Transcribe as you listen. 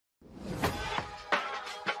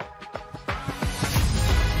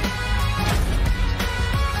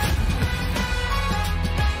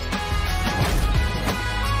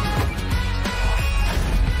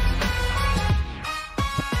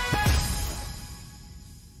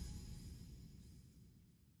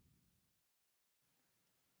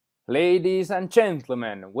Ladies and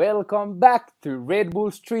gentlemen, welcome back to Red Bull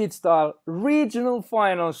Street Style Regional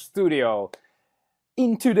Finals Studio.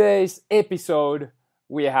 In today's episode,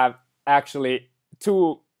 we have actually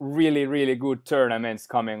two really good tournaments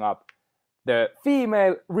coming up. The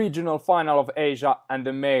female regional final of Asia and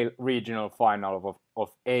the male regional final of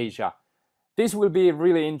Asia. This will be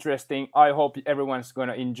really interesting. I hope everyone's going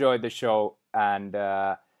to enjoy the show. And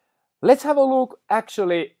let's have a look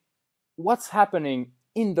actually what's happening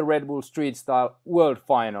in the Red Bull Street Style World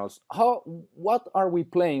Finals. What are we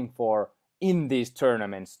playing for in these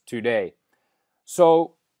tournaments today?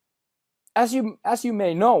 So, as you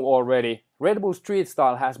may know already, Red Bull Street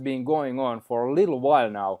Style has been going on for a little while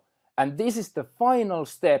now, and this is the final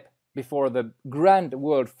step before the Grand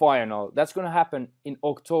World Final. That's going to happen in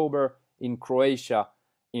October in Croatia,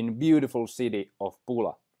 in beautiful city of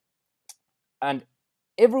Pula. And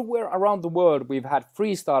everywhere around the world, we've had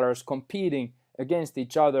freestylers competing against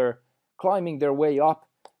each other, climbing their way up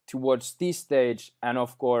towards this stage. And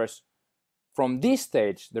of course, from this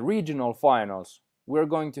stage, the regional finals, we're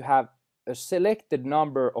going to have a selected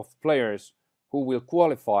number of players who will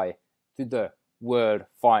qualify to the world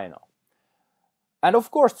final. And of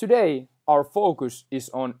course, today our focus is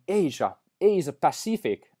on Asia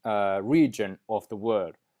Pacific region of the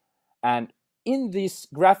world. And in this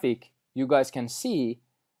graphic, you guys can see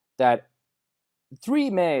that 3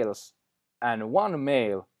 males and 1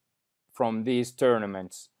 male from these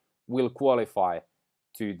tournaments will qualify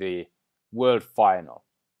to the world final.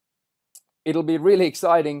 It'll be really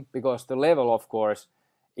exciting because the level, of course,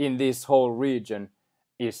 in this whole region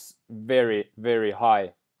is very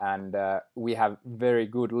high, and we have very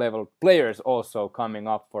good level players also coming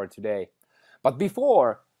up for today. But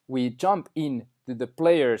before we jump into the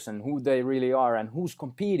players and who they really are and who's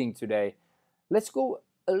competing today, let's go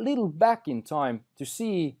a little back in time to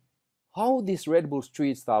see how this Red Bull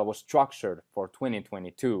Street Style was structured for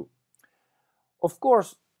 2022. Of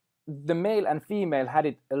course, the male and female had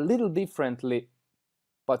it a little differently,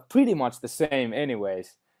 but pretty much the same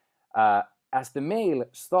anyways. As the male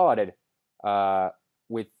started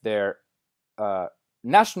with their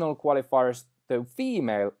national qualifiers, the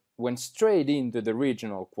female went straight into the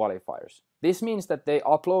regional qualifiers. This means that they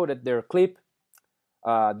uploaded their clip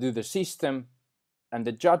to the system, and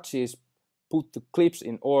the judges put the clips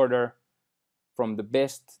in order from the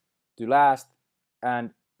best to last,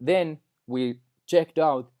 and then we checked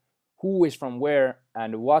out who is from where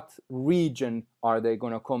and what region are they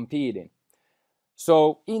going to compete in.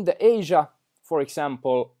 So in the Asia, for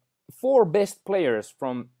example, 4 best players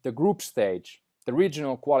from the group stage, the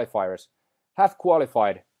regional qualifiers, have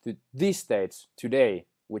qualified to this stage today,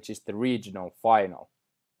 which is the regional final.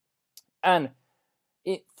 And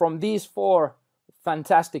from these 4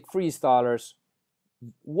 fantastic freestylers,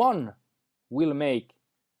 1 will make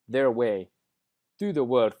their way to the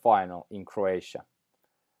world final in Croatia.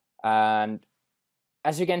 And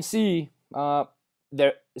as you can see,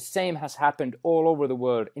 the same has happened all over the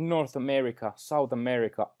world, in North America, South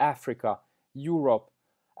America, Africa, Europe,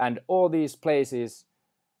 and all these places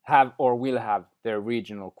have or will have their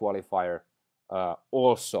regional qualifier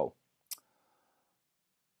also.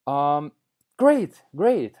 Great.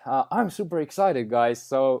 I'm super excited, guys.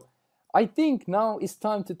 So I think now it's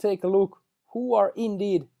time to take a look who are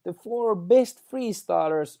indeed the 4 best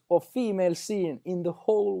freestylers of female scene in the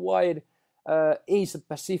whole wide Asia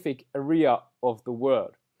Pacific area of the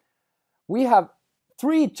world. We have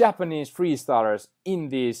 3 Japanese freestylers in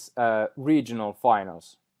these regional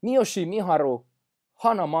finals. Miyoshi Miharu,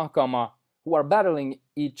 Hana Makama, who are battling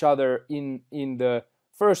each other in the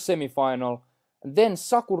first semi-final, and then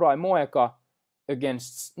Sakurai Moeka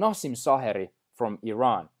against Nasim Saheri from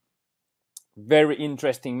Iran. Very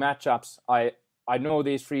interesting matchups. I know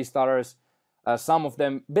these freestylers, some of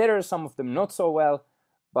them better, some of them not so well,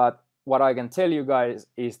 but what I can tell you guys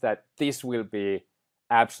is that this will be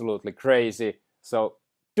absolutely crazy. So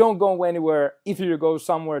don't go anywhere. If you go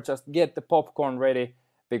somewhere, just get the popcorn ready,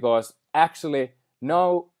 because actually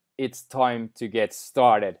now it's time to get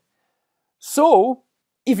started. So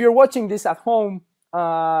if you're watching this at home,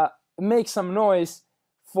 make some noise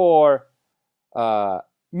for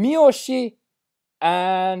Miyoshi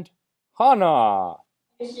and Hana.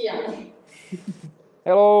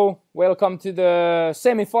 Hello, welcome to the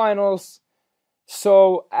semi-finals.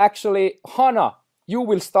 So actually, Hana, you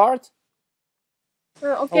will start.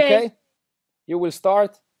 Okay. You will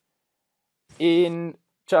start in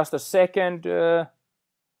just a second.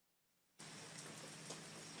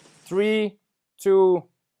 3, 2,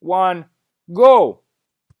 1, go!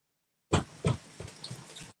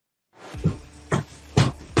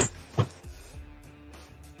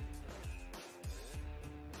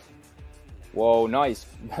 Whoa, nice.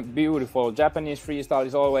 Beautiful. Japanese freestyle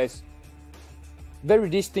is always very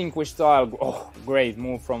distinguished style. Oh, great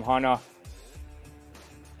move from Hana.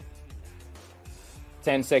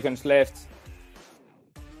 10 seconds left.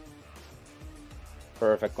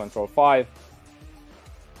 Perfect control. 5,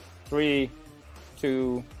 3,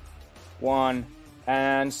 2, 1,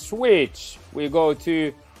 and switch. We go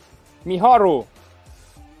to Miharu.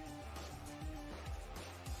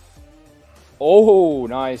 Oh,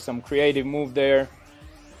 nice. Some creative move there.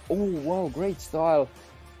 Oh, wow, great style.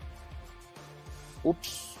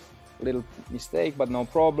 Oops, little mistake, but no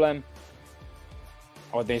problem.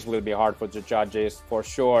 Oh, this will be hard for the judges, for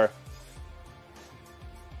sure.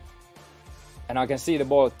 And I can see the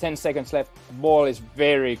ball, 10 seconds left. The ball is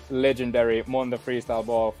very legendary, Monte freestyle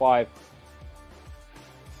ball. 5,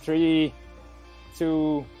 3,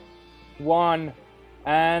 2, 1,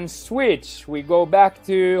 and switch. We go back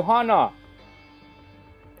to Hana.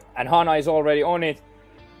 And Hana is already on it.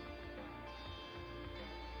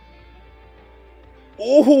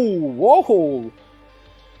 Oh, whoa!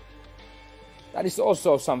 That is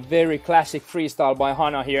also some very classic freestyle by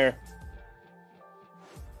Hana here.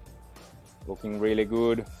 Looking really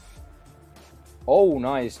good. Oh,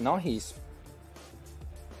 nice, nice.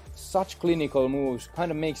 Such clinical moves.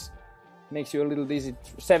 Kind of makes you a little dizzy.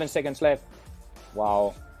 7 seconds left.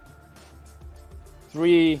 Wow.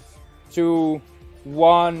 3, 2,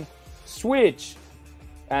 1, switch.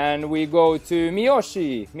 And we go to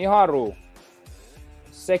Miyoshi Miharu.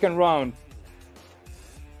 Second round.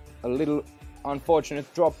 A little unfortunate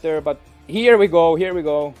drop there, but here we go, here we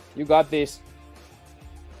go. You got this.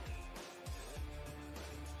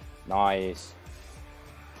 Nice.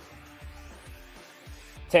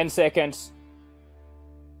 10 seconds.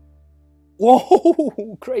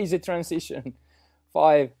 Whoa, crazy transition.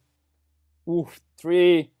 5,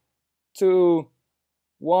 3, 2,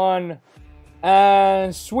 1,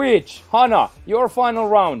 and switch. Hana, your final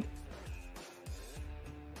round.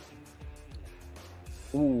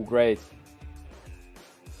 Ooh, great.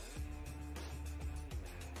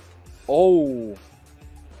 Oh,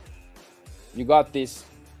 you got this.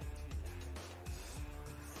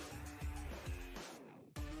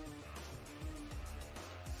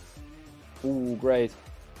 Ooh, great.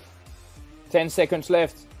 10 seconds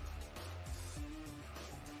left.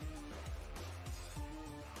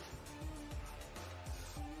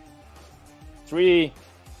 Three,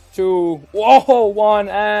 2, whoa, 1,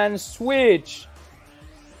 and switch.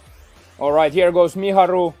 All right, here goes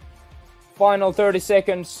Miharu. Final 30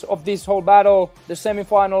 seconds of this whole battle. The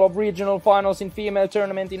semi-final of regional finals in female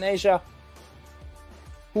tournament in Asia.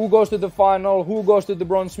 Who goes to the final? Who goes to the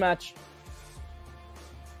bronze match?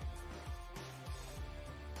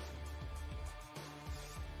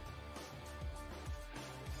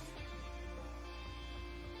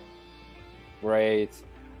 Great.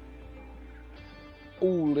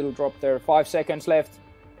 Ooh, little drop there. 5 seconds left.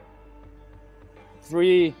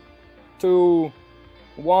 3, 2,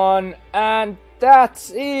 1, and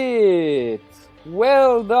that's it.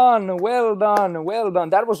 Well done, well done, well done.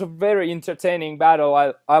 That was a very entertaining battle.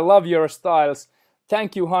 I love your styles.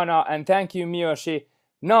 Thank you, Hana, and thank you, Miyoshi.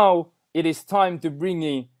 Now it is time to bring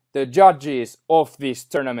in the judges of this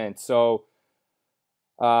tournament. So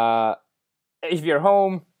if you're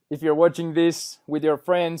home, if you're watching this with your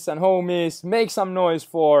friends and homies, make some noise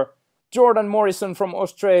for Jordan Morrison from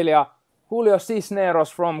Australia, Julio Cisneros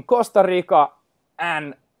from Costa Rica,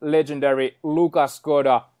 and legendary Lucas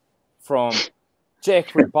Goda from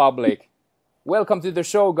Czech Republic. Welcome to the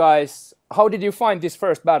show, guys. How did you find this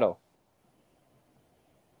first battle?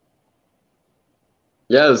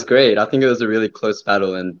 Yeah, it was great. I think it was a really close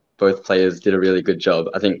battle and both players did a really good job.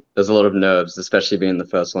 I think there's a lot of nerves, especially being the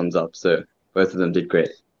first ones up, so both of them did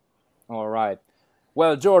great. All right.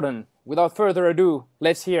 Well, Jordan, without further ado,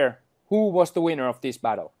 let's hear who was the winner of this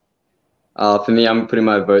battle. For me, I'm putting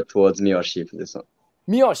my vote towards Miyoshi for this one.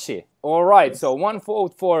 Miyoshi. All right. Yes. So one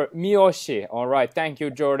vote for Miyoshi. All right. Thank you,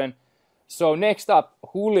 Jordan. So next up,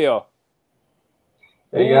 Julio.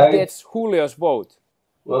 Hey, who guys. gets Julio's vote?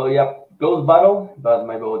 Well, yeah, close battle, but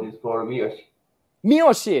my vote is for Miyoshi.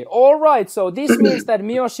 Miyoshi. All right. So this means that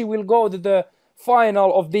Miyoshi will go to the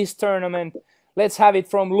final of this tournament. Let's have it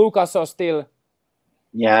from Lucas still.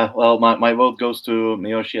 Yeah, well, my vote goes to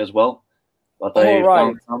Miyoshi as well. But I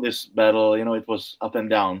found this battle, it was up and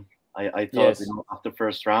down. I thought, yes, after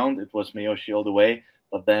first round, it was Miyoshi all the way.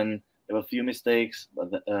 But then there were a few mistakes.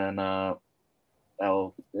 Well,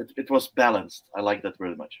 it was balanced. I like that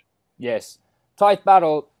very much. Yes. Tight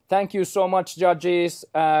battle. Thank you so much, judges.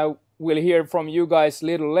 We'll hear from you guys a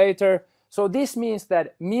little later. So this means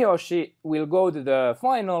that Miyoshi will go to the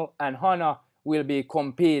final and Hana will be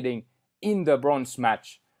competing in the bronze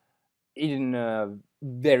match in a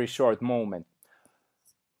very short moment.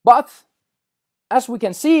 But as we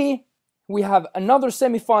can see, we have another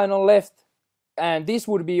semi-final left, and this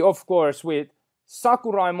would be, of course, with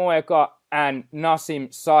Sakurai Moeka and Nasim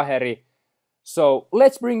Saheri. So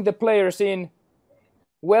let's bring the players in.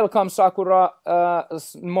 Welcome, Sakurai,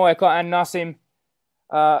 Moeka and Nasim.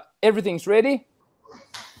 Everything's ready?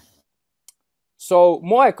 So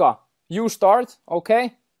Moeka, you start,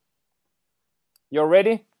 okay? You're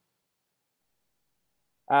ready?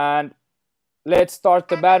 And let's start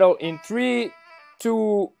the battle in 3,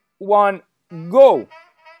 2, 1, go!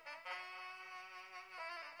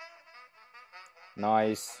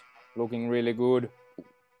 Nice, looking really good.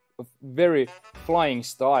 Very flying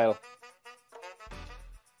style.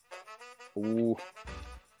 Ooh.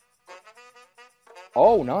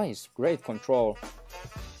 Oh, nice, great control.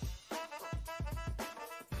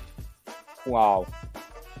 Wow.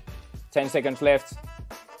 10 seconds left.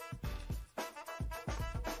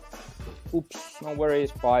 Oops, no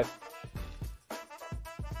worries. 5,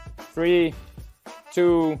 3,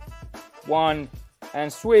 2, 1,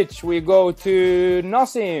 and switch. We go to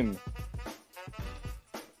Nasim.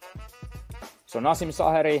 So Nasim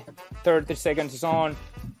Saheri, 30 seconds is on.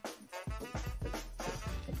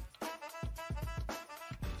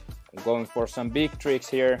 I'm going for some big tricks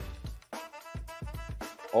here.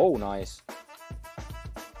 Oh, nice.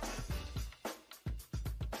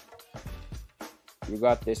 You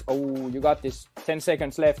got this. Oh, you got this. 10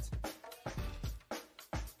 seconds left.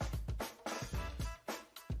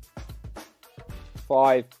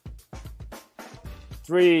 5,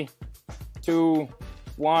 3, 2,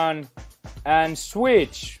 1, and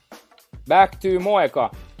switch. Back to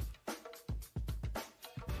Moeka.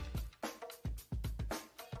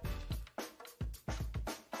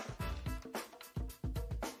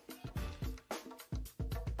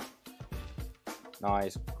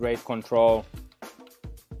 Nice, great control.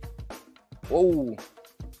 Oh.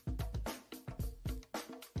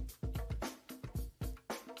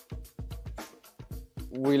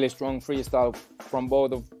 Really strong freestyle from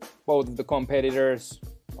both of the competitors.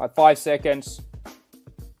 At 5 seconds.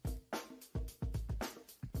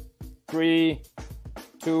 3,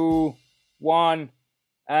 2, 1,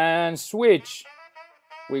 and switch.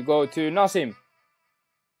 We go to Nasim.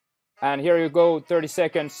 And here you go, 30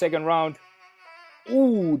 seconds, second round.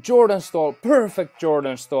 Ooh, Jordan stall, perfect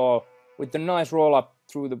Jordan stall with the nice roll up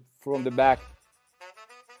from the back.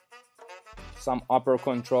 Some upper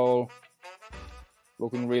control.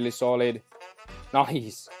 Looking really solid.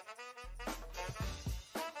 Nice.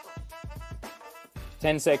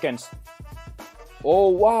 10 seconds. Oh,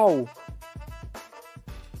 wow.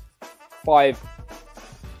 5,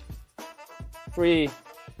 3,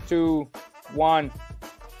 2, 1.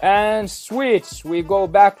 And switch. We go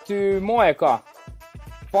back to Moeka.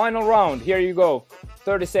 Final round. Here you go.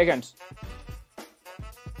 30 seconds.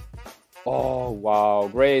 Oh, wow.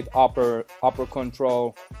 Great upper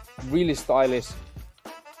control. Really stylish.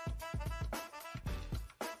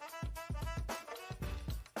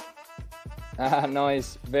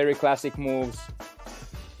 Nice. Very classic moves.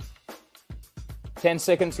 10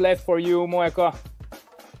 seconds left for you, Moeka.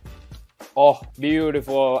 Oh,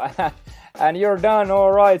 beautiful. And you're done.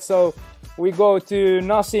 All right. So we go to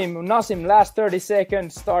Nasim. Nasim, last 30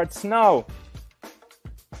 seconds starts now.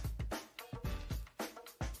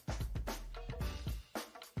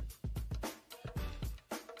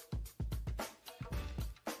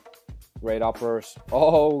 Great uppers.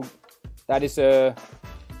 Oh, that is a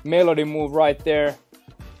Melody move right there.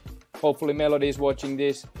 Hopefully Melody is watching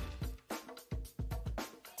this.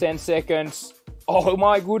 10 seconds. Oh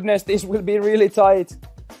my goodness, this will be really tight.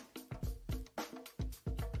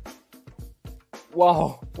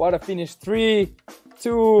 Wow, what a finish. 3,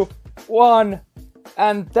 2, 1.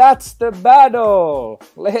 And that's the battle.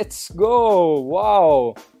 Let's go.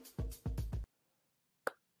 Wow.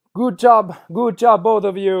 Good job, both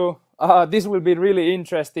of you. This will be really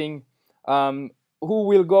interesting. Who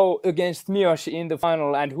will go against Miyoshi in the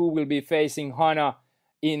final and who will be facing Hana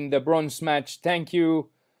in the bronze match. Thank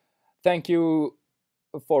you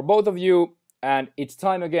for both of you. And it's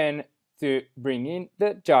time again to bring in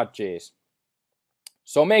the judges.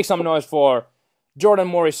 So make some noise for Jordan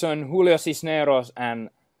Morrison, Julio Cisneros,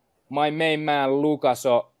 and my main man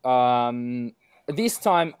Lucaso. This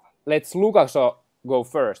time, let's Lucaso go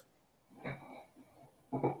first.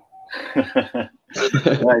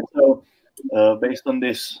 Right. So, based on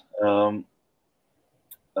this, I've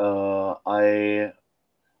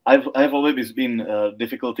always been a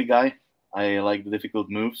difficulty guy. I like the difficult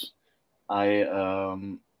moves. I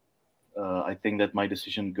think that my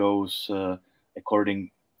decision goes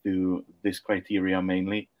according to this criteria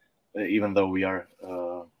mainly, even though we are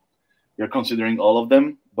considering all of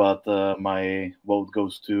them. But my vote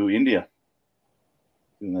goes to India.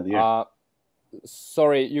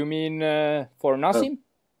 Sorry, you mean for Nasim?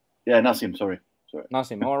 Yeah, Nasim. Sorry.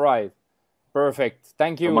 Nasim. All right. Perfect.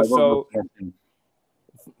 Thank you. So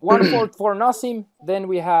 1/4 for Nasim. Then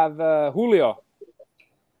we have Julio.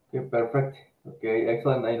 Okay, perfect. Okay,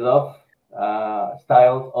 excellent. I love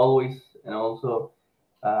styles always, and also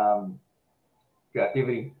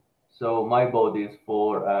creativity. So my vote is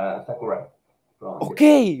for Sakurai.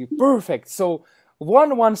 Okay, perfect. So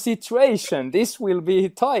 1-1 situation. This will be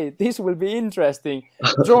tight. This will be interesting.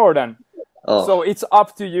 Jordan. So it's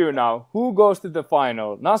up to you now. Who goes to the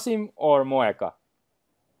final, Nasim or Moeka?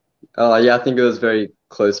 Yeah, I think it was a very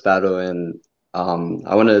close battle, and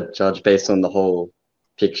I want to judge based on the whole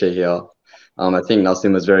picture here. I think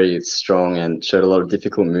Nasim was very strong and showed a lot of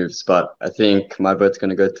difficult moves, but I think my vote's going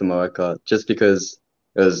to go to Moeka just because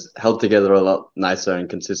it was held together a lot nicer and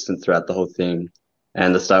consistent throughout the whole thing,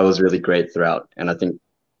 and the style was really great throughout. And I think,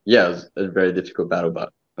 yeah, it was a very difficult battle,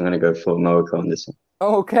 but I'm going to go for Moeka on this one.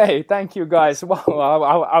 Okay, thank you guys. Wow,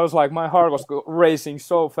 I was like, my heart was racing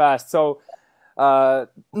so fast. So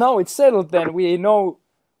now it's settled. Then we know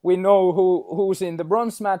who's in the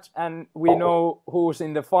bronze match, and we know who's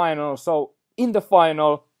in the final. So in the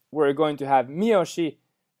final, we're going to have Miyoshi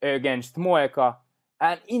against Moeka,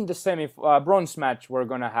 and in the bronze match, we're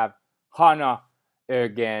gonna have Hana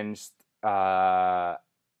against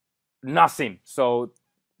Nasim. So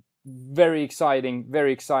very exciting,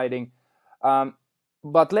 very exciting.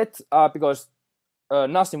 But let's because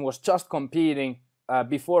Nasim was just competing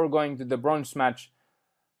before going to the bronze match.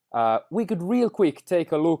 We could real quick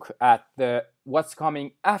take a look at what's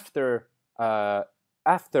coming after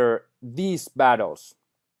these battles.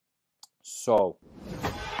 So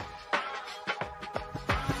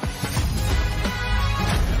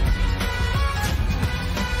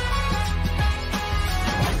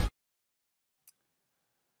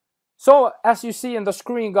as you see on the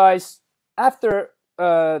screen, guys, after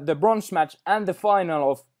the bronze match and the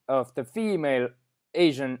final of the female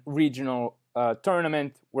Asian regional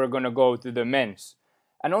tournament, we're gonna go to the men's.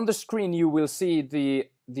 And on the screen you will see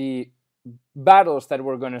the battles that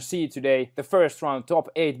we're gonna see today. The first round, top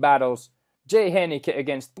 8 battles: Hennicke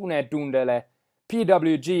against Puneet Dhundele,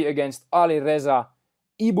 PWG against Alireza,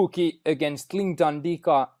 Ibuki against Lintang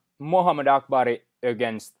Dika, Mohammad Akbari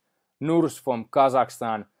against Nurs from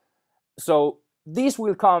Kazakhstan. So these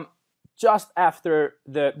will come just after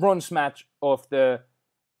the bronze match of the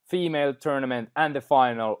female tournament and the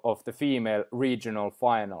final of the female regional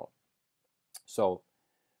final. So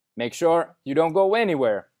make sure you don't go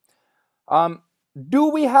anywhere. Do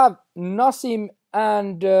we have Nasim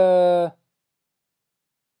and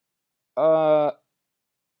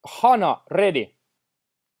Hana ready?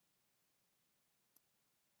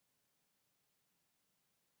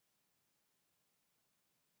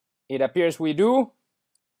 It appears we do.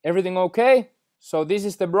 Everything okay? So this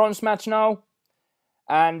is the bronze match now.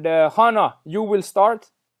 And Hana, you will start.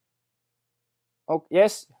 Oh,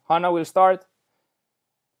 yes, Hana will start.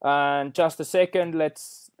 And just a second,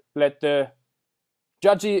 let's let the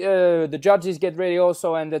judges get ready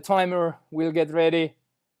also, and the timer will get ready.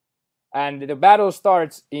 And the battle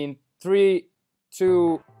starts in 3,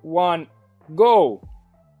 2, 1, go!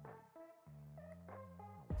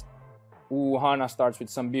 Ooh, Hana starts with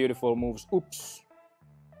some beautiful moves. Oops.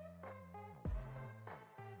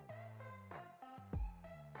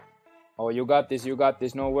 Oh, you got this,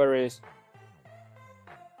 no worries.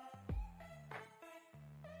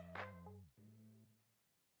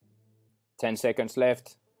 Ten seconds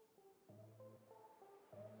left.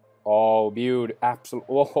 Oh, beautiful. Absolute.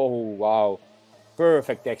 Oh, wow.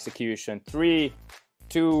 Perfect execution. 3,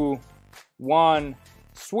 2, 1,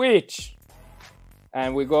 switch.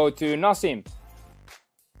 And we go to Nasim.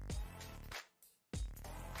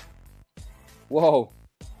 Whoa.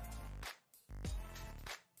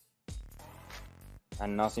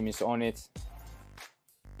 And Nasim is on it.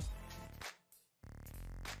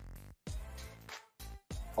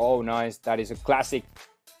 Oh, nice. That is a classic.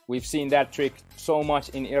 We've seen that trick so much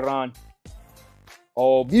in Iran.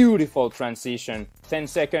 Oh, beautiful transition. 10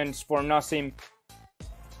 seconds for Nasim.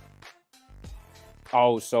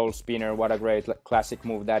 Oh, soul spinner. What a great classic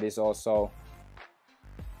move that is also.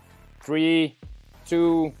 3,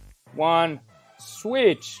 2, 1,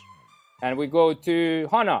 switch. And we go to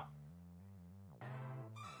Hana.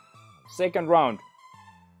 Second round.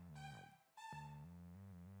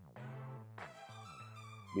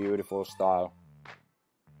 Beautiful style.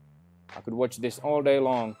 I could watch this all day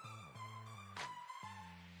long.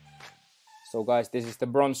 So guys, this is the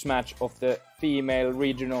bronze match of the female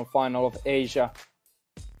regional final of Asia.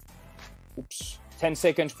 Oops, 10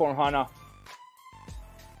 seconds for Hana.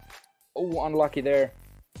 Oh, unlucky there.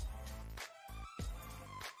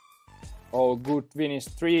 Oh, good finish.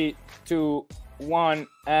 3, 2, 1,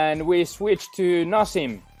 and we switch to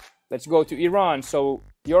Nasim. Let's go to Iran. So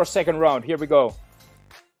your second round, here we go.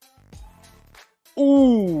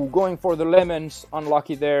 Ooh, going for the lemons,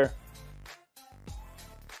 unlucky there.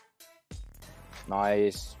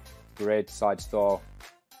 Nice, great side stall.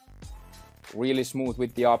 Really smooth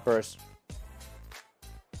with the uppers.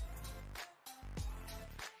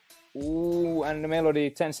 Ooh, and the melody,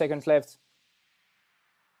 10 seconds left.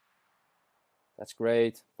 That's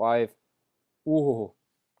great. 5. Ooh.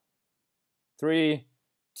 3,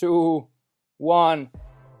 2, 1.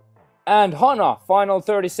 And Hana, final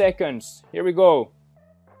 30 seconds. Here we go.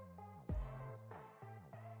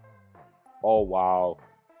 Oh, wow.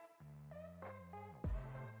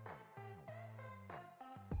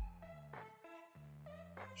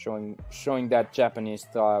 Showing that Japanese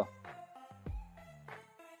style.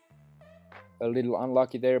 A little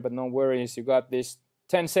unlucky there, but no worries. You got this.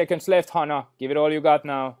 10 seconds left, Hana. Give it all you got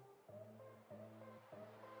now.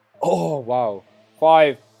 Oh, wow.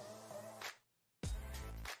 5,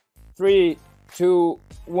 3, 2,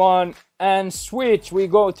 1, and switch. We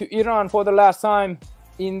go to Iran for the last time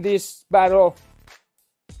in this battle.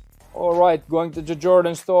 All right, going to the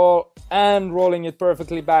Jordan stall and rolling it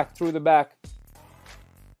perfectly back through the back.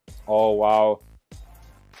 Oh, wow.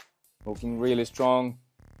 Looking really strong.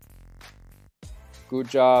 Good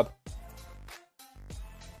job.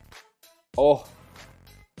 Oh,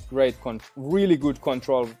 great, really good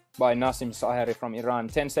control by Nasim Saheri from Iran.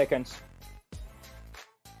 10 seconds.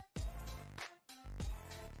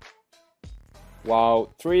 Wow,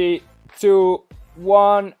 3, 2,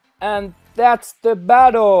 1, and that's the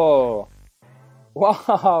battle.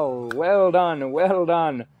 Wow, well done, well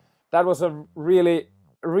done. That was a really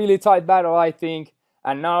tight battle, I think.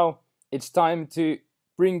 And now it's time to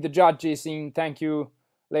bring the judges in. Thank you,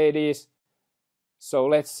 ladies. So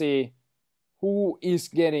let's see who is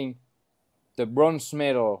getting the bronze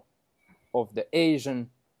medal of the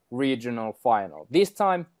Asian regional final. This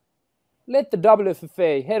time, let the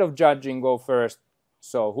WFFA head of judging go first.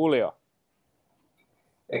 So, Julio.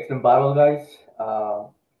 Excellent battle, guys.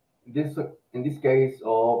 In this case,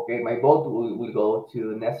 okay, my vote will go to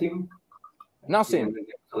Nasim. Nasim.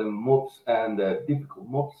 Excellent moves and difficult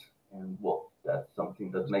moves, and well, that's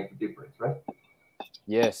something that makes a difference, right?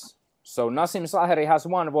 Yes. So Nasim Saheri has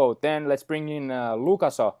 1 vote. Then let's bring in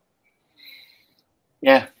Lukaso.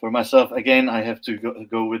 Yeah, for myself, again, I have to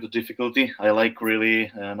go with the difficulty. I like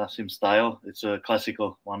really Nasim's style. It's a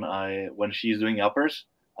classical one. When she's doing uppers,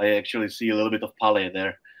 I actually see a little bit of Pala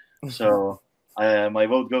there. So my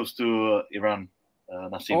vote goes to Iran,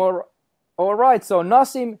 Nasim. All right, so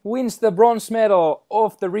Nasim wins the bronze medal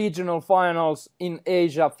of the regional finals in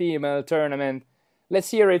Asia female tournament. Let's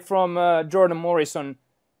hear it from Jordan Morrison.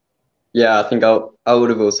 Yeah, I think I would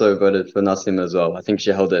have also voted for Nasim as well. I think she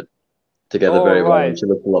held it together very well, and she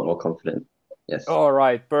looked a lot more confident. Yes. All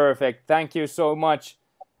right, perfect. Thank you so much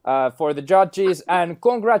for the judges, and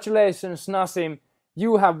congratulations, Nasim.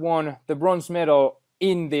 You have won the bronze medal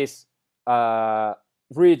in this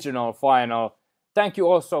regional final. Thank you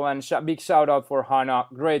also, and big shout out for Hana.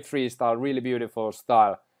 Great freestyle, really beautiful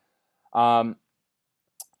style.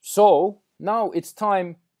 So now it's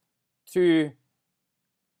time to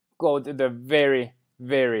go to the very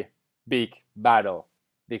big battle,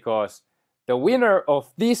 because the winner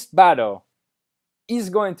of this battle is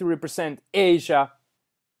going to represent Asia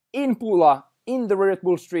in Pula in the Red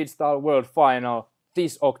Bull Street Style World Final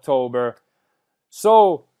this October.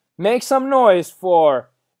 So make some noise for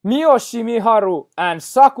Miyoshi Miharu and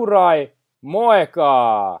Sakurai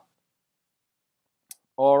Moeka.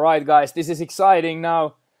 All right, guys, this is exciting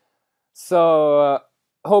now. So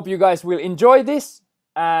hope you guys will enjoy this.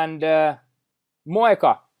 And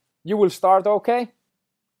Moeka, you will start, okay?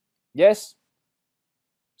 Yes?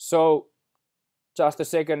 So just a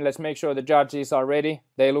second, let's make sure the judges are ready.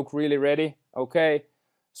 They look really ready, okay?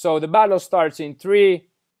 So the battle starts in 3,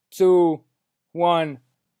 2, 1,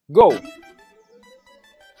 go!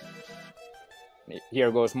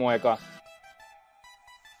 Here goes Moeka.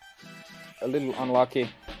 A little unlucky.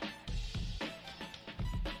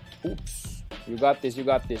 Oops. You got this, you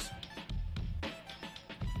got this.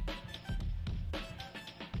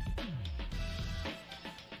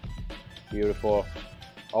 Beautiful.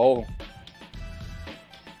 Oh.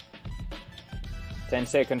 10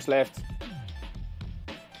 seconds left.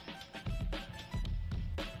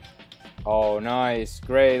 Oh, nice.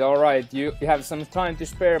 Great. All right. You have some time to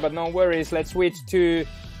spare, but no worries. Let's switch to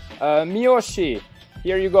Miyoshi.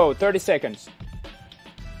 Here you go. 30 seconds.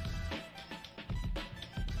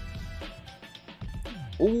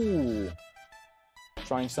 Ooh.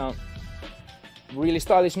 Trying some really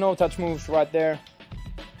stylish no-touch moves right there.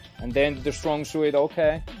 And then the strong suit.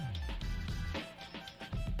 Okay.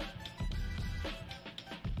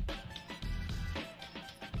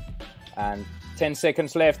 And 10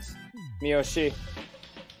 seconds left. Miyoshi.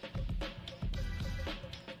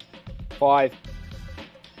 5,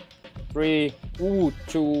 3,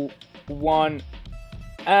 2, 1,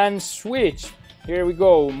 and switch. Here we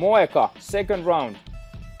go. Moeka, second round.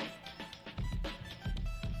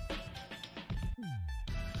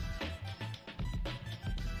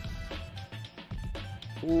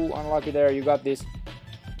 Ooh, unlucky there. You got this.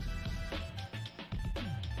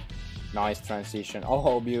 Nice transition.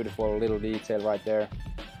 Oh, beautiful little detail right there.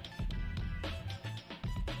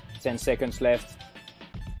 10 seconds left.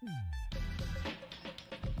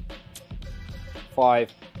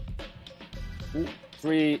 5,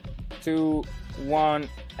 3, 2, 1,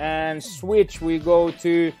 and switch. We go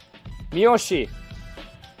to Miyoshi.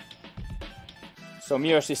 So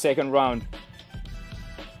Miyoshi, second round.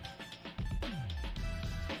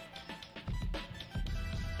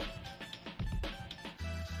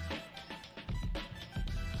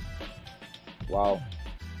 Wow.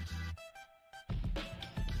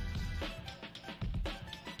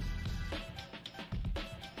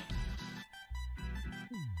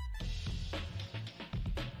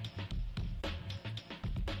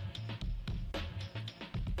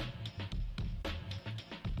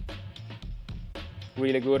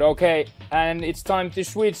 Really good. Okay, and it's time to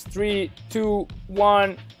switch. 3, 2,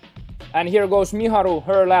 1, and here goes Miharu,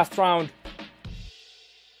 her last round.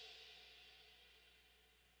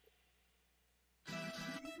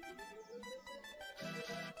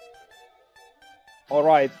 All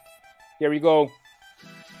right, here we go.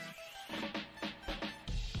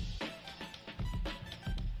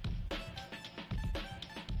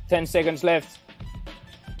 Ten seconds left.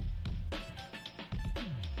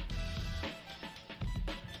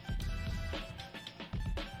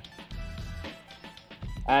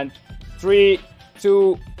 And 3,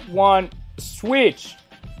 2, 1, switch.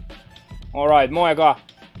 All right, Moeka.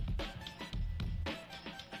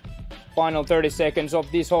 Final 30 seconds of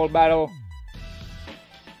this whole battle.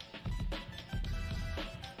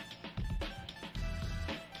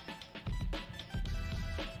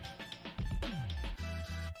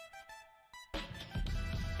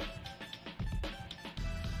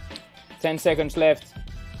 Ten seconds left.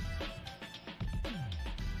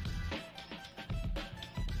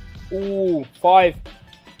 Ooh, 5,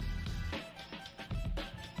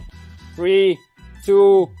 3,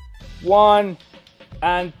 2, 1,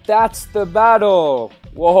 and that's the battle.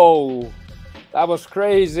 Whoa, that was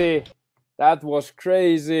crazy. That was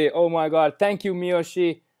crazy. Oh my God. Thank you,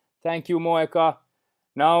 Miyoshi. Thank you, Moeka.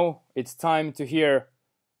 Now it's time to hear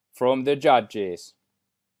from the judges.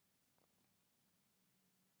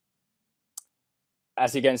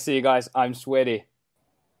 As you can see, guys, I'm sweaty.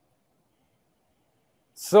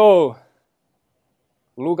 So,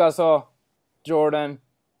 Lucaso, Jordan,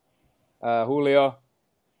 Julio,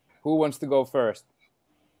 who wants to go first?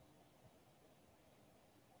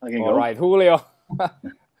 I can All go. right, Julio.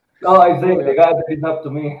 Oh, I say the guy that is up to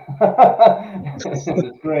me.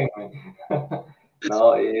 It's great, man.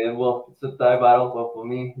 No, well, it's a tie battle, but for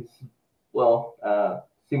me, it's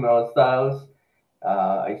similar styles.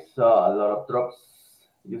 I saw a lot of drops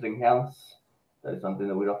using hands. That is something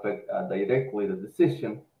that will affect directly the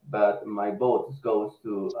decision, but my vote goes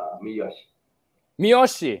to Miyoshi.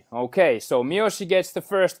 Miyoshi. Okay, so Miyoshi gets the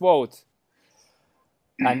first vote.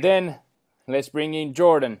 And then let's bring in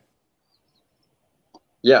Jordan.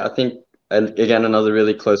 Yeah, I think, and again, another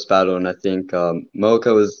really close battle, and I think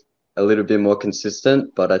Moeka was a little bit more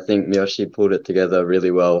consistent, but I think Miyoshi pulled it together really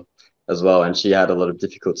well as well, and she had a lot of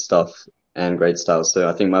difficult stuff and great styles. So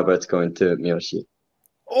I think my vote's going to Miyoshi.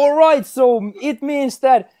 All right, so it means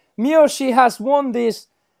that Miyoshi has won this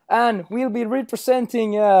and will be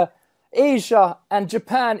representing Asia and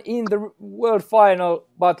Japan in the world final.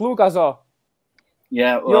 But Lucaso,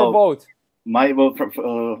 Yeah, well, your vote. My vote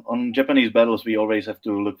on Japanese battles, we always have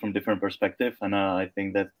to look from different perspective, and I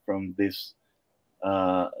think that from this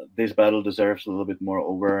battle deserves a little bit more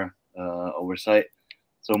oversight.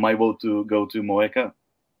 So my vote to go to Moeka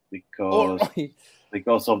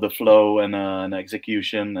because of the flow and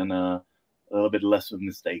execution and a little bit less of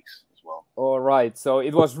mistakes as well. All right, so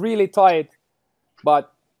it was really tight,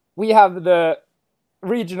 but we have the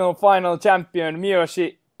regional final champion,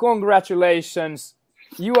 Miyoshi. Congratulations.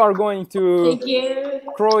 You are going to Thank you.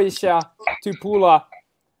 Croatia, to Pula,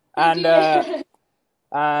 and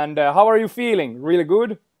how are you feeling? Really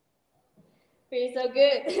good? Feels so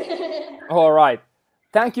good. All right.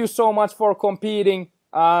 Thank you so much for competing,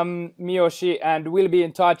 Miyoshi, and we'll be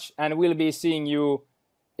in touch and we'll be seeing you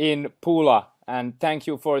in Pula. And thank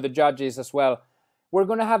you for the judges as well. We're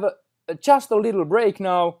gonna have just a little break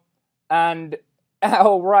now, and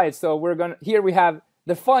all right. So here we have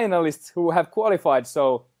the finalists who have qualified.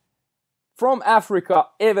 So from Africa,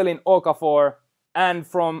 Evelyn Okafor, and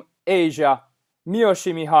from Asia,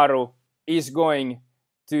 Miyoshi Miharu is going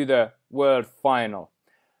to the world final.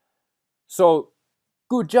 So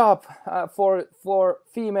good job for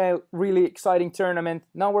female, really exciting tournament.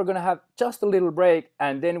 Now we're gonna have just a little break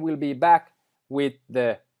and then we'll be back with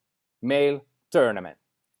the male tournament.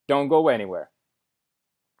 Don't go anywhere.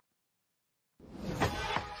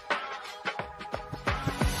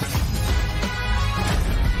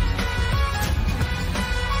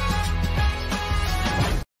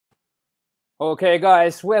 Okay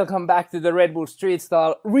guys, welcome back to the Red Bull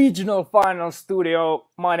Streetstyle Regional Final Studio.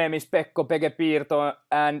 My name is Pekko Peke Piirto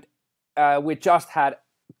and we just had a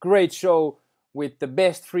great show with the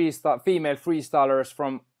best female freestylers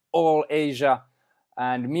from all Asia,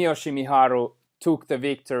 and Miyoshi Miharu took the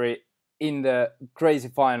victory in the crazy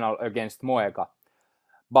final against Moeka.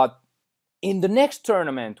 But in the next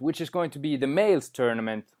tournament, which is going to be the males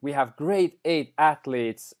tournament, we have grade 8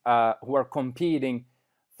 athletes who are competing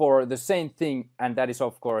for the same thing, and that is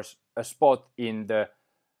of course a spot in the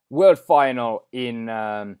world final in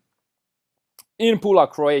Pula,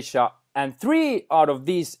 Croatia, and 3 out of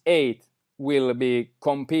these 8 will be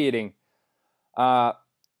competing.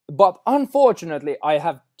 But unfortunately, I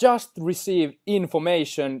have just received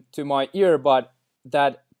information to my earbud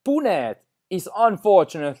that Puneet is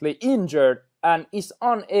unfortunately injured and is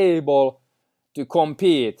unable to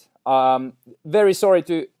compete. Very sorry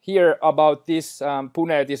to hear about this.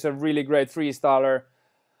 Puneet is a really great freestyler.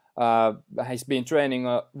 He's been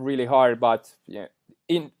training really hard, but yeah,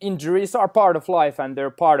 injuries are part of life and they're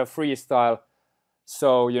part of freestyle.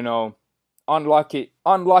 So, you know, unlucky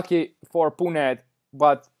for Puneet.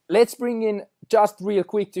 But let's bring in just real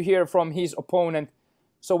quick to hear from his opponent.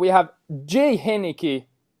 So we have Jay Hennicke.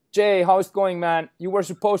 Jay, how's it going, man? You were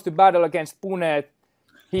supposed to battle against Puneet.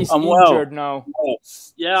 He's injured now.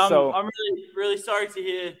 Yeah, I'm really sorry to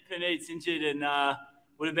hear Puneet's injured, and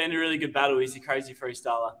would have been a really good battle. He's a crazy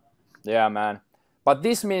freestyler. Yeah, man. But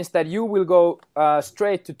this means that you will go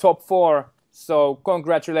straight to top 4. So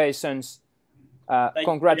congratulations,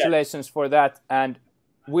 congratulations for that. And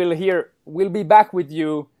we'll be back with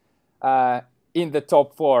you in the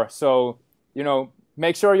top 4. So, you know,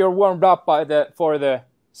 make sure you're warmed up for the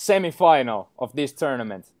semi-final of this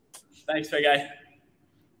tournament. Thanks, Pege.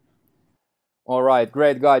 All right,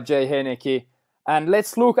 great guy, Jay Hennicke. And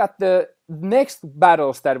let's look at the next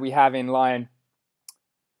battles that we have in line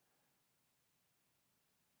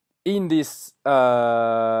in this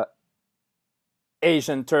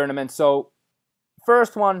Asian tournament. So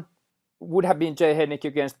first one would have been Jay Hennicke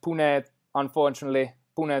against Puneet. Unfortunately,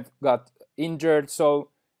 Puneet got injured.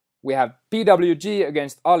 So we have PWG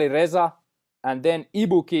against Alireza, and then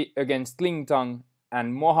Ibuki against Lintang,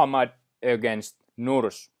 and Mohammad against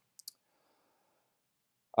Nurs.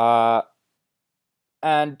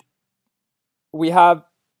 And we have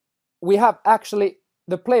actually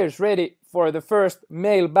the players ready for the first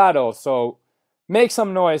male battle. So make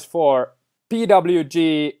some noise for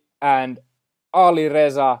PWG and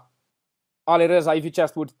Alireza. Alireza, if you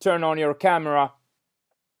just would turn on your camera.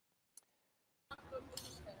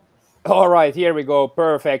 All right, here we go.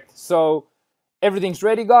 Perfect. So everything's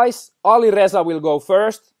ready, guys. Alireza will go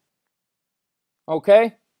first.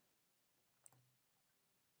 Okay.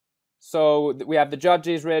 So we have the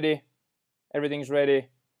judges ready. Everything's ready.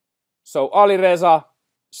 So Alireza,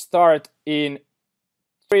 start in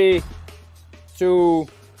 3, 2,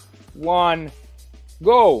 1,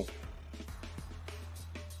 go.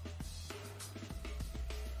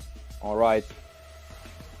 All right.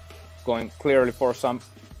 Going clearly for some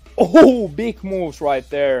big moves right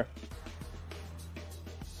there.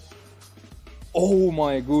 Oh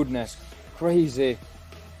my goodness. Crazy.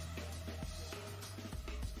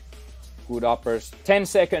 Good uppers. 10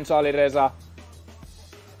 seconds, Alireza.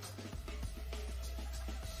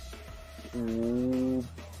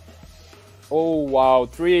 Oh wow.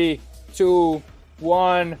 3, 2,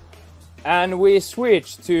 1. And we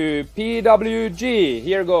switch to PWG.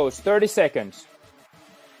 Here goes. 30 seconds.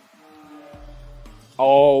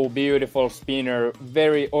 Oh, beautiful spinner.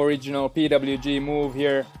 Very original PWG move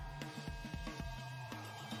here.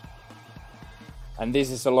 And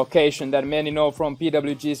this is a location that many know from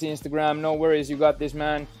PWG's Instagram. No worries, you got this,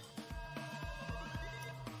 man.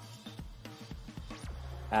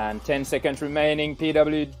 And 10 seconds remaining,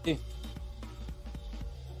 PWG.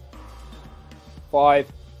 5,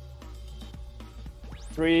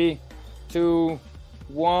 3, 2,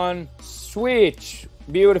 1, switch.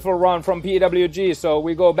 Beautiful run from PWG. So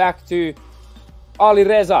we go back to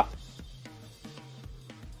Alireza.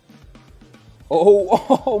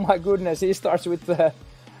 Oh my goodness, he starts with the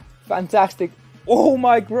fantastic. Oh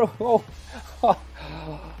my oh,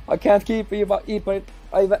 I can't keep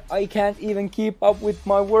I can't even keep up with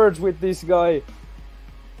my words with this guy.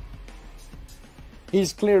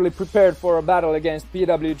 He's clearly prepared for a battle against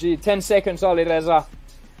PWG. 10 seconds, Alireza.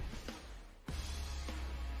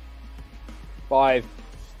 5,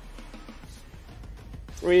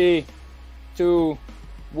 3, 2,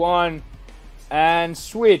 1, and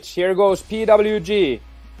switch. Here goes PWG.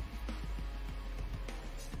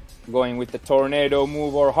 Going with the tornado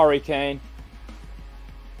move or hurricane.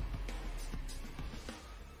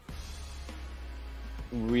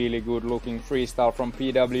 Really good looking freestyle from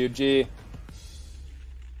PWG.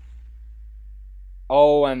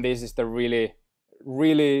 Oh, and this is the really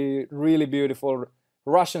beautiful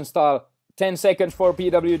Russian style. 10 seconds for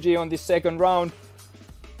PWG on this second round.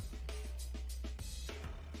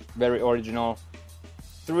 Very original.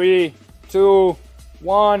 3, 2,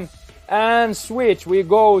 1, and switch. We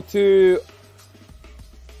go to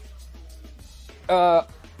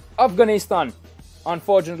Afghanistan.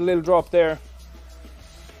 Unfortunate little drop there.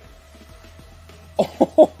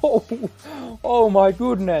 Oh my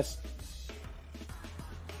goodness.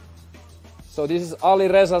 So this is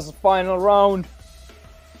Alireza's final round.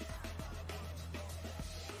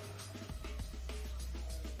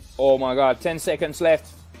 Oh my god, 10 seconds left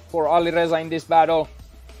for Alireza in this battle.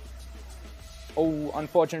 Oh,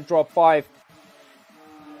 unfortunate drop. 5,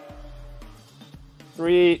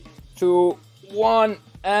 3, 2, 1,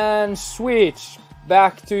 and switch.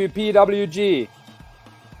 Back to PWG.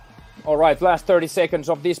 Alright, last 30 seconds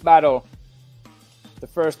of this battle. The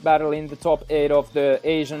first battle in the top 8 of the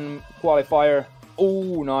Asian qualifier.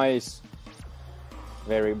 Oh, nice.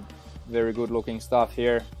 Very good looking stuff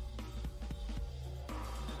here.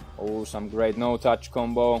 Oh, some great no-touch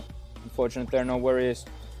combo. Unfortunately, there are no worries.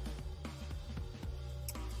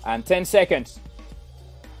 And 10 seconds.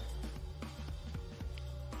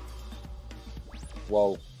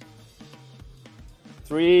 Whoa.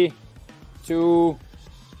 3, 2,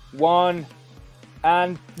 1,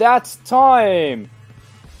 and that's time.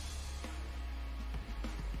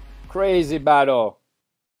 Crazy battle.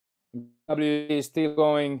 W is still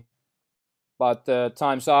going, but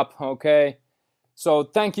time's up. Okay, so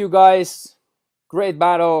thank you guys. Great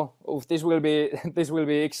battle. Oof, this will be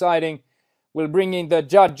exciting. We'll bring in the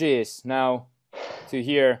judges now to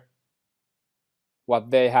hear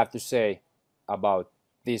what they have to say about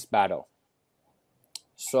this battle.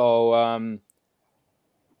 So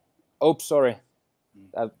oops, sorry,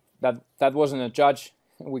 that wasn't a judge.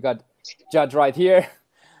 We got judge right here.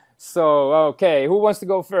 So okay, who wants to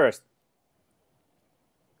go first?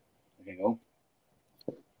 Okay, go.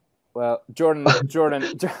 Well, Jordan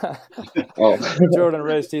Oh. Jordan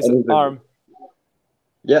raised his arm.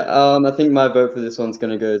 Yeah, I think my vote for this one's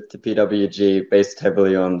going to go to PWG, based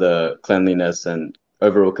heavily on the cleanliness and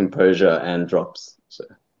overall composure and drops. So.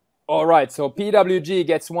 All right, so PWG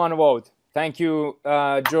gets 1 vote. Thank you,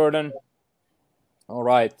 Jordan. All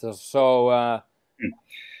right, so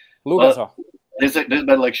Lucas. Well, this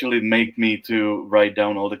battle actually made me to write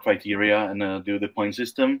down all the criteria and do the point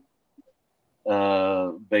system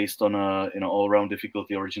based on all-round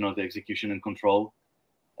difficulty, originality, execution, and control.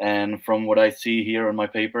 And from what I see here on my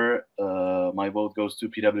paper, my vote goes to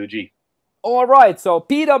PWG. All right, so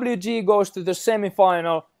PWG goes to the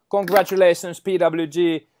semi-final. Congratulations,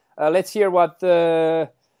 PWG. Let's hear what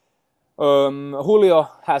Julio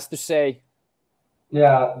has to say.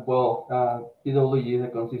 Yeah, well, PWG is a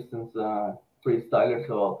consistent freestyler,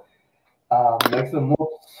 so makes the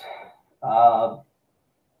moves,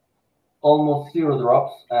 almost 0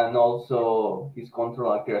 drops, and also his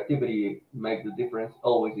control and creativity make the difference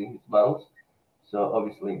always in his battles. So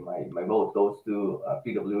obviously my vote goes to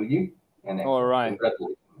PWG. And all right.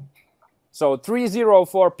 So 3-0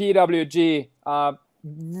 for PWG.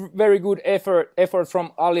 Very good effort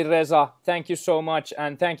from Alireza. Thank you so much,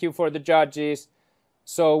 and thank you for the judges.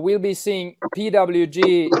 So we'll be seeing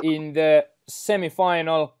PWG in the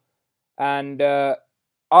semi-final, and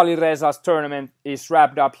Alireza's tournament is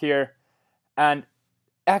wrapped up here. And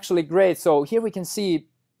actually great. So here we can see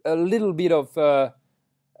a little bit of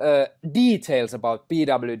details about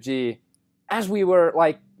PWG. As we were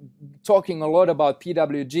like talking a lot about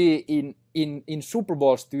PWG in Super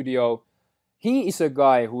Bowl studio. He is a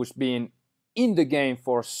guy who's been in the game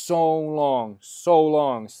for so long.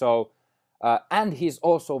 So, and he's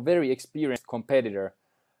also a very experienced competitor.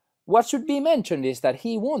 What should be mentioned is that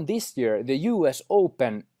he won this year the US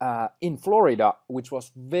Open in Florida, which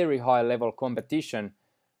was very high level competition.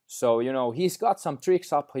 So, you know, he's got some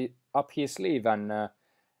tricks up his sleeve, and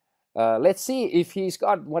let's see if he's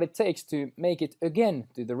got what it takes to make it again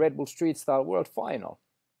to the Red Bull Street Style World Final.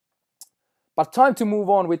 But time to move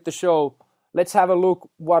on with the show. Let's have a look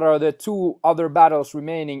what are the two other battles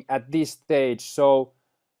remaining at this stage. So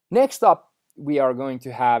next up, we are going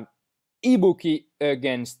to have Ibuki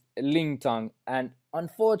against Lintang, and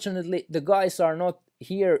unfortunately the guys are not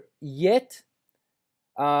here yet.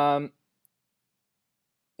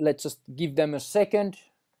 Let's just give them a second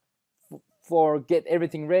for get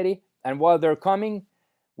everything ready, and while they're coming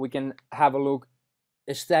we can have a look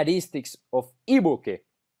at statistics of Ibuki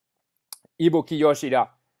Yoshida,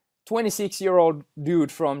 26-year-old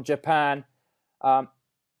dude from Japan.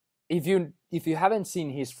 If you haven't seen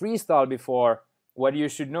his freestyle before, what you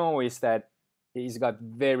should know is that he's got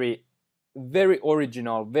very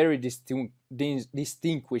original, very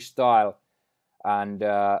distinguished style, and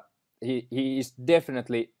he's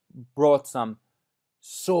definitely brought some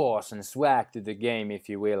sauce and swag to the game, if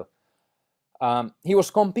you will. He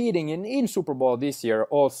was competing in Super Bowl this year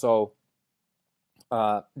also,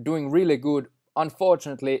 doing really good.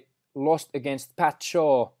 Unfortunately, lost against Pat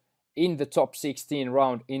Shaw in the top 16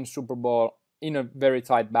 round in Super Bowl in a very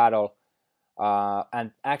tight battle.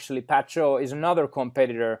 And actually, Pat Shaw is another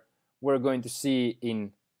competitor we're going to see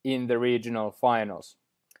in the regional finals.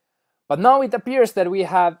 But now it appears that we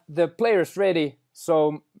have the players ready.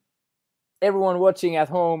 So everyone watching at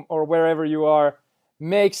home or wherever you are,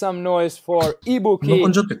 make some noise for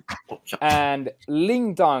Ibuki and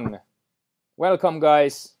Lintang. Welcome,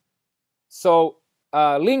 guys. So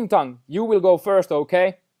Lintang, you will go first,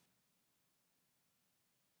 okay?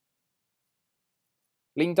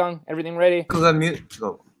 Lintang, everything ready?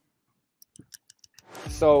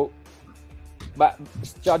 So, but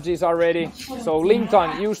judges are ready. So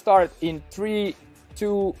Lintang, you start in 3,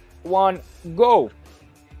 2, 1, go.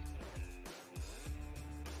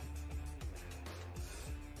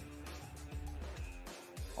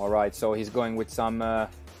 All right, so he's going with some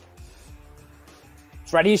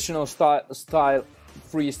traditional style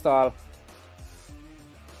freestyle.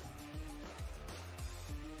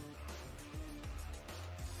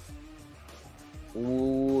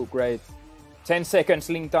 Ooh, great. 10 seconds,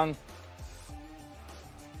 Lintang.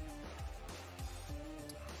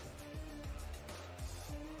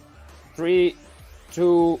 Three,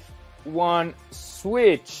 two, one,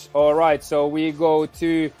 switch. All right, so we go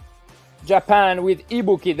to Japan with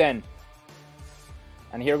Ibuki then.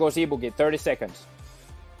 And here goes Ibuki, 30 seconds.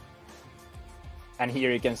 And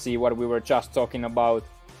here you can see what we were just talking about.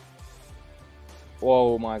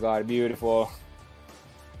 Oh my god, beautiful.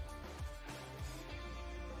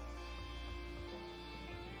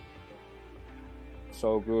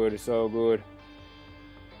 So good, so good.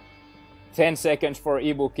 10 seconds for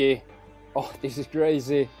Ibuki. Oh, this is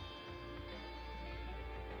crazy.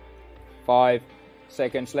 5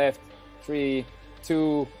 seconds left. 3,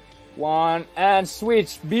 2, 1, and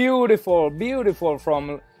switch. Beautiful, beautiful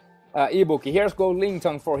from Ibuki. Here's go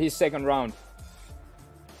Lintang for his second round.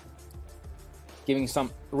 Giving some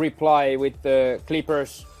reply with the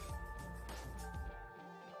clippers.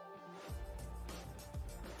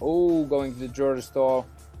 Oh, going to the Georgia stall.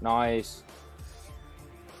 Nice.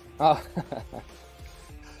 Ah.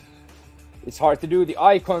 It's hard to do the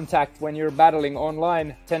eye contact when you're battling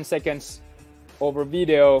online. 10 seconds over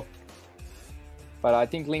video. But I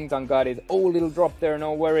think Lintang got it. Oh, little drop there,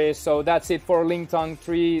 no worries. So that's it for Lintang.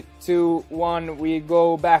 3, 2, 1. We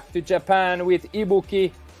go back to Japan with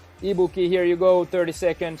Ibuki. Ibuki, here you go. 30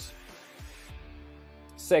 seconds.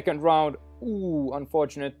 Second round. Ooh,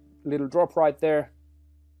 unfortunate little drop right there.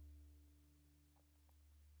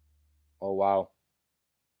 Oh, wow.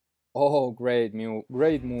 Oh, great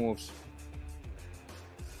moves.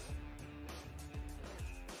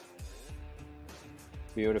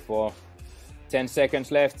 Beautiful. 10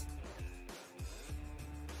 seconds left.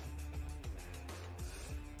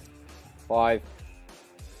 5,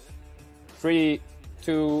 3,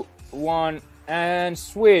 2, 1, and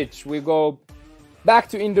switch. We go back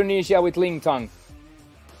to Indonesia with Lintang.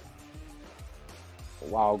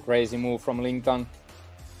 Wow, crazy move from Lintang.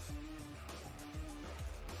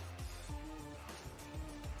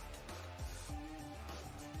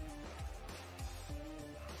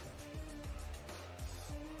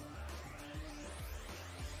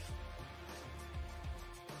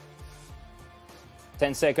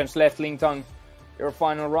 10 seconds left, Lintang. Your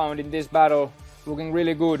final round in this battle. Looking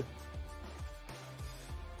really good.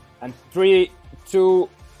 And 3, 2,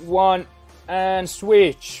 1, and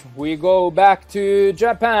switch. We go back to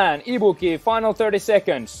Japan. Ibuki, final 30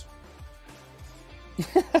 seconds.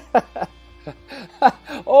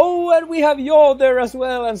 Oh, and we have Yo there as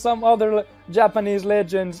well, and some other Japanese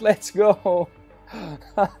legends. Let's go.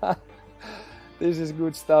 This is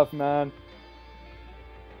good stuff, man.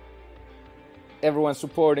 Everyone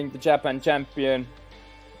supporting the Japan champion.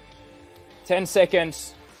 10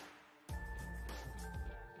 seconds.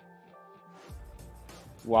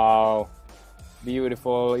 Wow.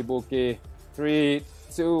 Beautiful, Ibuki. 3,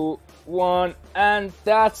 2, 1, and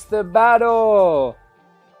that's the battle.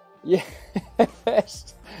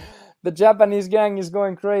 Yes. The Japanese gang is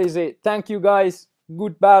going crazy. Thank you, guys.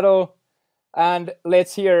 Good battle. And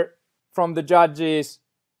let's hear from the judges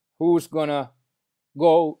who's gonna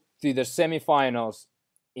go to the semifinals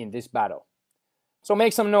in this battle. So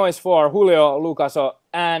make some noise for Julio Lucaso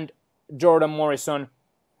and Jordan Morrison.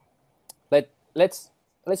 Let's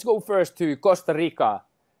go first to Costa Rica.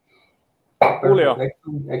 Julio.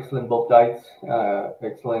 Excellent both guys.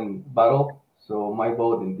 Excellent battle. So my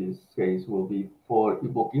vote in this case will be for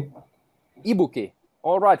Ibuki. Ibuki.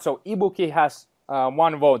 All right. So Ibuki has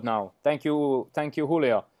 1 vote now. Thank you,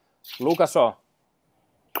 Julio. Lucaso.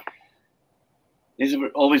 It's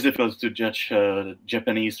always difficult to judge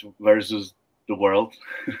Japanese versus the world.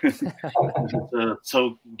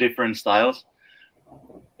 So different styles.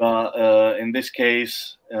 But in this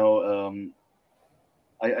case,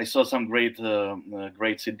 I saw some great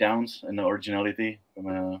sit downs and originality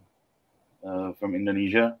from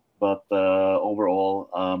Indonesia. But overall,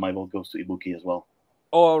 my vote goes to Ibuki as well.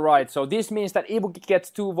 All right, so this means that Ibuki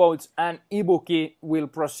gets 2 votes and Ibuki will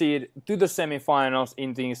proceed to the semifinals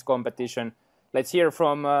in this competition. Let's hear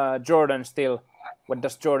from Jordan still. What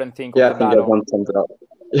does Jordan think of the battle? Yeah, I think everyone summed it up.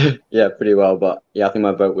 Yeah, pretty well. But yeah, I think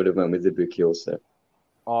my vote would have went with Ibuki also.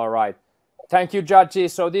 All right. Thank you,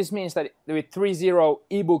 judges. So this means that with 3-0,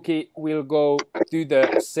 Ibuki will go to the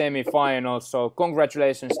semifinals. So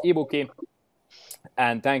congratulations, Ibuki.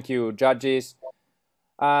 And thank you, judges.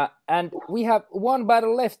 And we have 1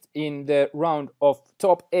 battle left in the round of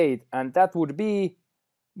top 8, and that would be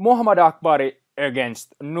Mohammad Akbari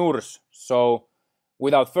against Nurs. So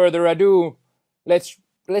without further ado, let's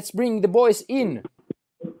bring the boys in.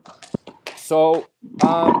 So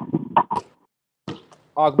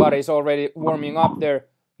Akbari is already warming up there.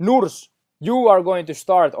 Nurs, you are going to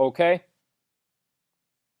start, okay?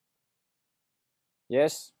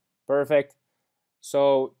 Yes, perfect.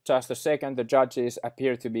 So just a second, the judges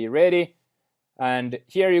appear to be ready. And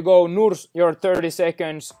here you go, Nurs, your 30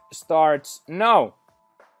 seconds starts now.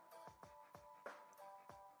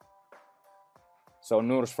 So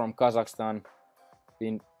Nurs from Kazakhstan,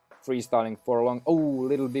 been freestyling for a long... Oh,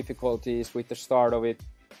 little difficulties with the start of it.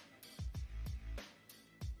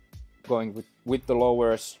 Going with the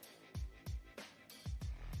lowers.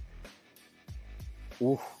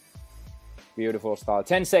 Ooh, beautiful style.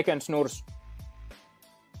 10 seconds, Nurs.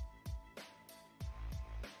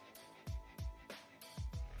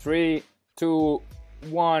 3, 2,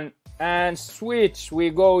 1, and switch. We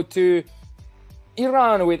go to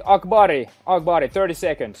Iran with Akbari. Akbari, 30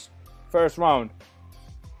 seconds. First round.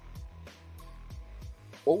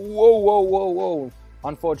 Oh, whoa, whoa, whoa, whoa.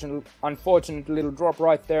 Unfortunate little drop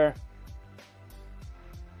right there.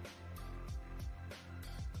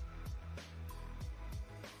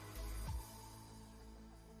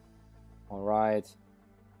 All right.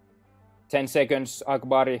 10 seconds,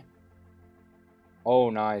 Akbari.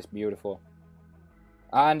 Oh, nice, beautiful.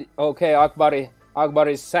 And okay,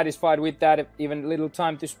 Akbari is satisfied with that, even little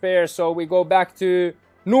time to spare. So we go back to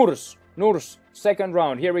Nurs, second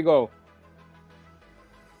round. Here we go.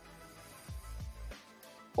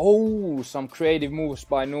 Oh, some creative moves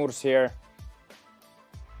by Nurs here.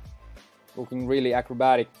 Looking really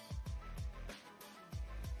acrobatic.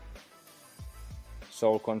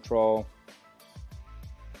 Soul control.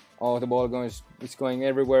 Oh, the ball is going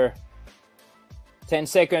everywhere. 10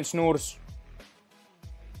 seconds, Nurs.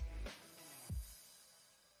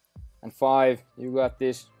 And 5, you got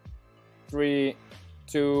this. 3,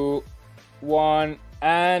 2, 1,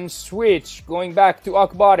 and switch. Going back to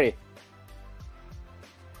Akbari.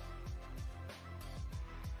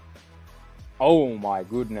 Oh my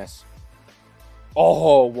goodness.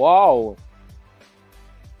 Oh, wow.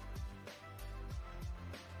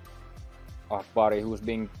 Akbari, who's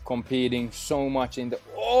been competing so much in the...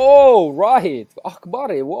 Oh, right.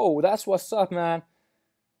 Akbari, whoa, that's what's up, man.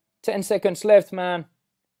 10 seconds left, man.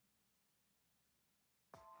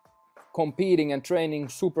 Competing and training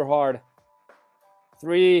super hard.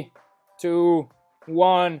 3, 2,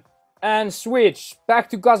 1, and switch. Back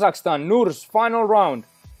to Kazakhstan. Nurs, final round.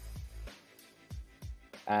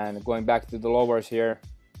 And going back to the lowers here.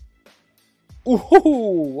 Ooh,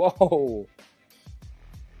 whoa.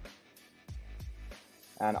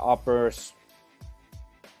 And uppers.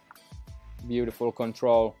 Beautiful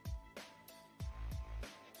control.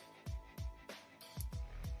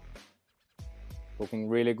 Looking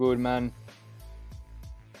really good, man.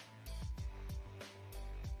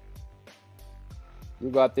 You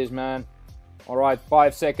got this, man. All right,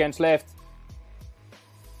 5 seconds left.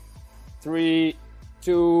 3,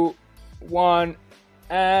 2, 1,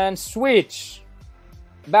 and switch.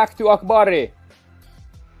 Back to Akbari.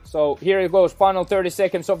 So here it goes, final 30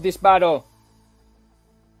 seconds of this battle.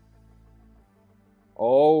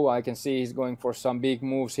 Oh, I can see he's going for some big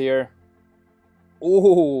moves here.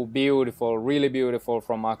 Oh, beautiful, really beautiful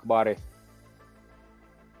from Akbari.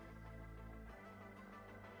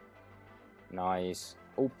 Nice.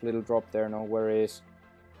 Oh, little drop there, no worries.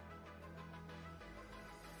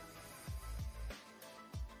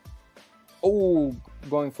 Oh,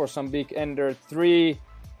 going for some big ender. 3,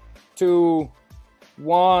 2,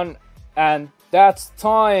 1, and that's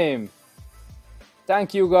time.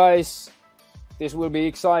 Thank you, guys. This will be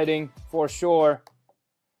exciting for sure.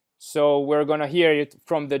 So we're gonna hear it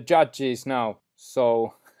from the judges now.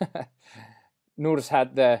 So Nurs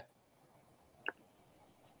had the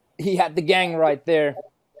gang right there.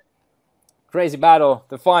 Crazy battle,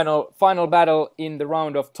 the final battle in the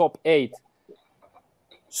round of top 8.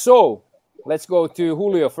 So let's go to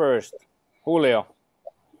Julio first. Julio.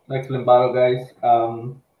 Excellent battle, guys.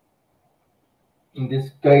 In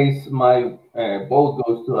this case, my vote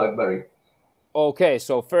goes to Akbari. Okay,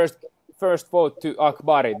 so first vote to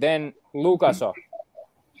Akbari, then Lukaso.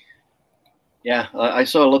 Yeah, I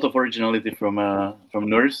saw a lot of originality from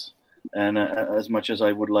Nurs, and as much as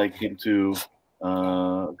I would like him to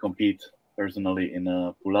compete personally in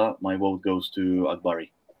Pula, my vote goes to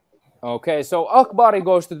Akbari. Okay, so Akbari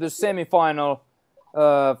goes to the semi-final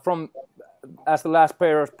as the last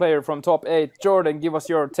player from top 8. Jordan, give us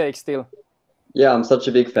your take still. Yeah, I'm such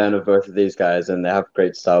a big fan of both of these guys, and they have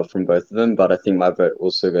great style from both of them, but I think my vote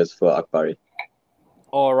also goes for Akbari.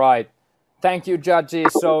 All right. Thank you,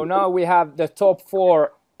 judges. So now we have the top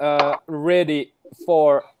 4 ready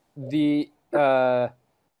for the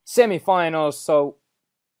semi-finals. So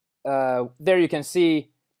there you can see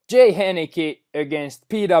Jay Hennicke against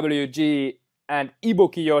PWG and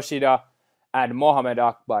Ibuki Yoshida and Mohammad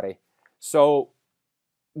Akbari. So,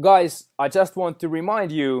 guys, I just want to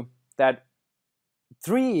remind you that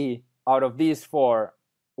 3 out of these 4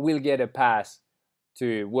 will get a pass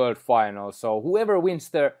to World Final. So whoever wins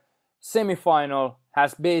the semi-final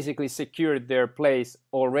has basically secured their place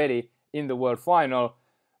already in the World Final.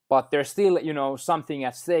 But there's still, you know, something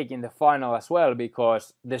at stake in the final as well,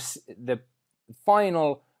 because the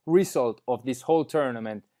final result of this whole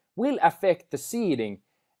tournament will affect the seeding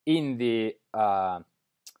in the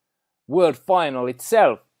World Final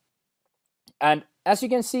itself. And as you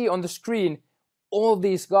can see on the screen, all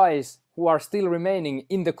these guys who are still remaining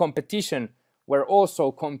in the competition were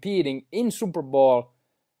also competing in Super Bowl,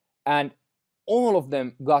 and all of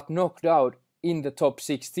them got knocked out in the top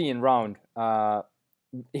 16 round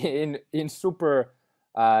in super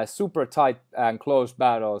tight and close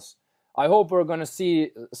battles. I hope we're gonna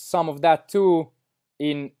see some of that too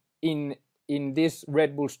in this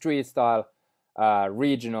Red Bull Street Style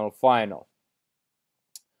regional final.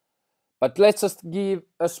 But let's just give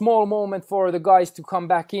a small moment for the guys to come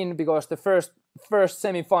back in, because the first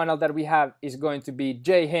semi-final that we have is going to be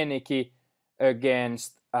Jay Hennicke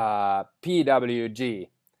against PWG.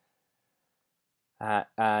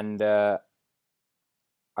 And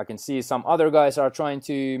I can see some other guys are trying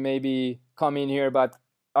to maybe come in here, but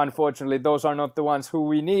unfortunately those are not the ones who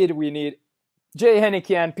we need. We need Jay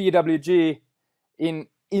Hennicke and PWG in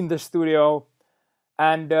the studio.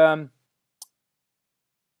 And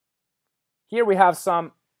here we have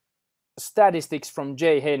some statistics from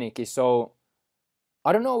Jay Hennicke. So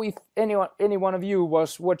I don't know if any one of you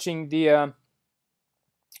was watching the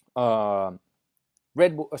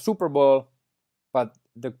Red Bull Super Bowl, but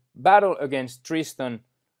the battle against Tristan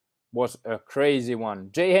was a crazy one.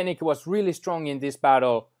 Jay Hennicke was really strong in this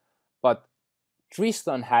battle, but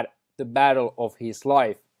Tristan had the battle of his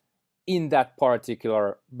life in that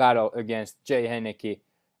particular battle against Jay Hennicke,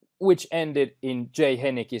 which ended in Jay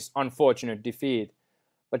Hennicke's unfortunate defeat.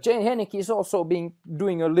 But Jay Hennicke is also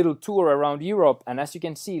doing a little tour around Europe, and as you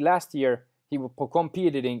can see, last year he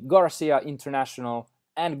competed in Garcia International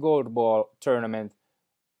and Gold Ball tournament,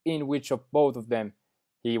 in which of both of them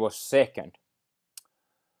he was second.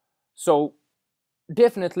 So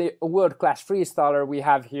definitely a world-class freestyler we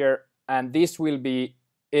have here, and this will be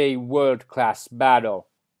a world-class battle.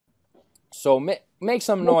 So make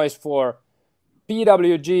some noise for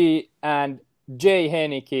PWG and Jay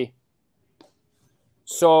Hennicke.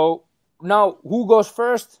 So now, who goes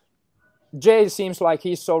first? Jay seems like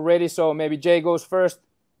he's so ready, so maybe Jay goes first.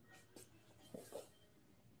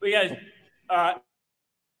 We got, all right.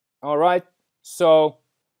 All right. So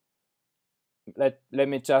let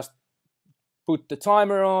me just put the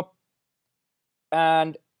timer up.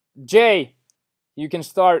 And Jay, you can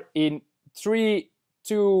start in 3,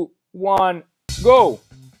 2, 1, go.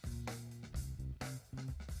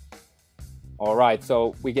 All right,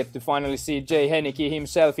 so we get to finally see Jay Hennicke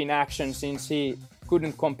himself in action, since he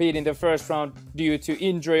couldn't compete in the first round due to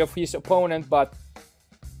injury of his opponent, but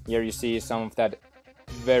here you see some of that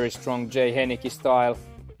very strong Jay Hennicke style.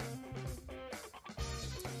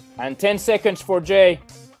 And 10 seconds for Jay.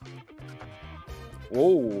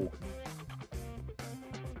 Whoa.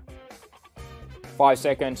 5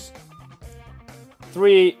 seconds.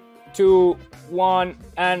 3, 2, 1,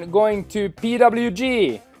 and going to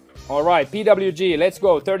PWG. All right, PWG, let's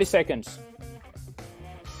go. 30 seconds.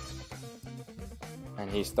 And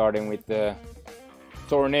he's starting with the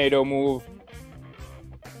tornado move.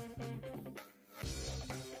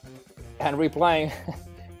 And replying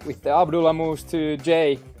with the Abdullah moves to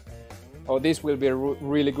Jay. Oh, this will be a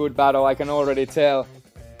really good battle, I can already tell.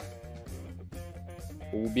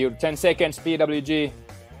 Ooh, beautiful. 10 seconds, PWG.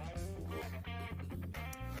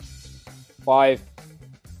 5,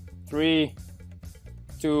 3,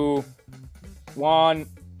 2, 1,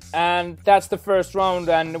 and that's the first round,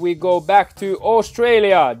 and we go back to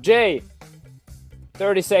Australia. Jay,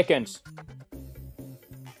 30 seconds.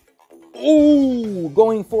 Ooh,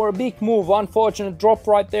 going for a big move. Unfortunate drop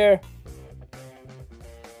right there.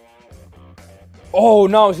 Oh,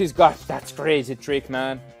 now he's got that's crazy trick,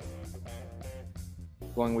 man.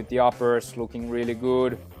 Going with the uppers, looking really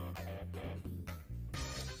good.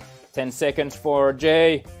 10 seconds for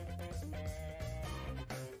Jay.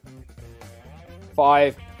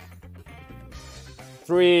 5,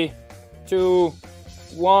 3, 2,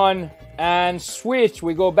 1, and switch.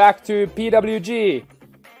 We go back to PWG.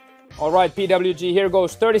 All right, PWG, here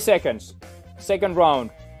goes 30 seconds. Second round.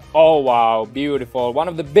 Oh, wow, beautiful. One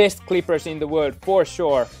of the best clippers in the world, for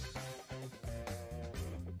sure.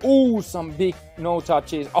 Ooh, some big no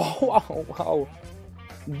touches. Oh, wow, wow.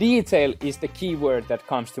 Detail is the key word that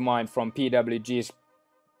comes to mind from PWG's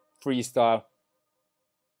freestyle.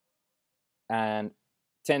 And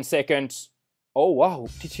 10 seconds. Oh, wow.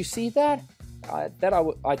 Did you see that?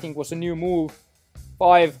 I think was a new move.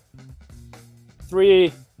 5,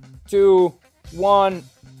 3, 2, 1,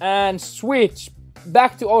 and switch.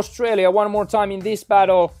 Back to Australia one more time in this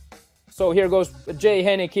battle. So here goes Jay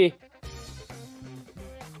Hennicke.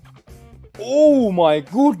 Oh my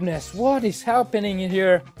goodness, what is happening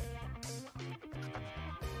here?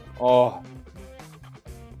 Oh,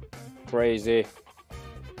 crazy.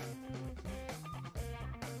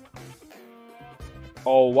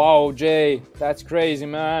 Oh wow, Jay, that's crazy,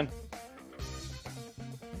 man.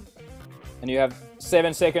 And you have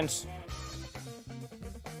 7 seconds.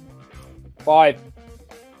 5,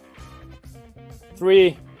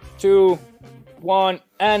 3, 2, 1,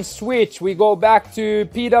 and switch. We go back to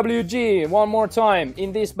PWG one more time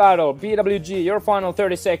in this battle. PWG, your final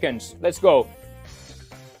 30 seconds. Let's go.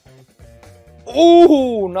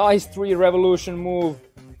 Ooh, nice 3 revolution move.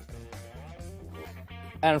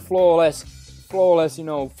 And flawless, you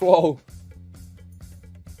know, flow.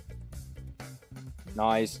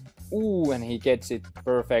 Nice. Ooh, and he gets it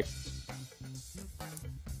perfect.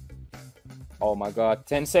 Oh my god,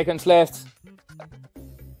 10 seconds left.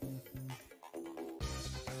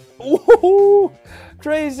 Ooh,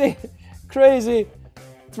 crazy, crazy.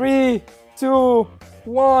 3, 2,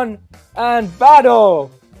 1, and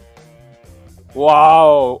battle.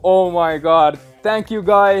 Wow, oh my god. Thank you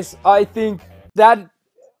guys. I think that,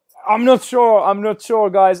 I'm not sure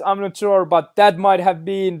guys, but that might have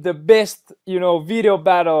been the best, you know, video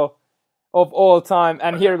battle of all time.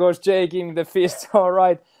 And here goes Jay giving the fist. All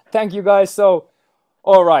right, thank you guys. So,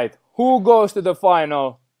 all right, who goes to the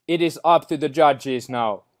final? It is up to the judges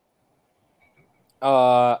now.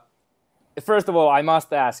 First of all, I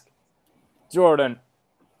must ask, Jordan,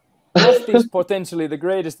 was this potentially the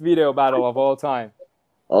greatest video battle of all time?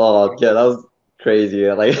 Oh yeah, that was crazy.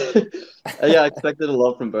 Like, yeah, I expected a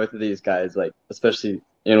lot from both of these guys. Like, especially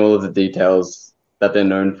in all of the details that they're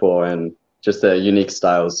known for, and just their unique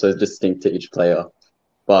styles, so distinct to each player.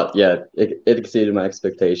 But yeah, it exceeded my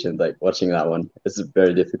expectations. Like watching that one, it's a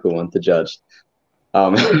very difficult one to judge.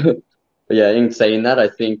 It But yeah, in saying that, I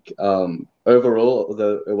think overall,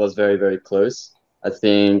 although it was very, very close, I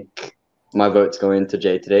think my vote's going to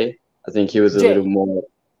Jay today. I think he was a Jay. little more,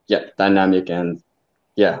 dynamic, and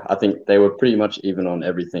yeah, I think they were pretty much even on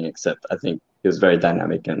everything, except I think he was very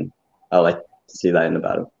dynamic, and I like to see that in the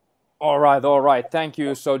battle. All right. Thank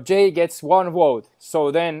you. So Jay gets 1 vote.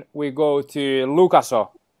 So then we go to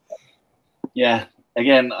Lucaso. Yeah,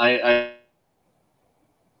 again, I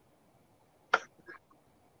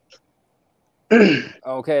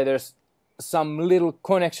Okay, there's some little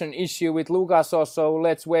connection issue with Lucaso, so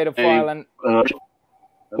let's wait a while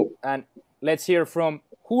and let's hear from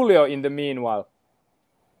Julio in the meanwhile.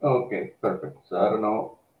 Okay, perfect. So I don't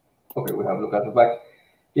know. Okay, we have Lucas back.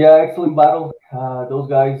 Yeah, excellent battle. Those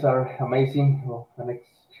guys are amazing. Well,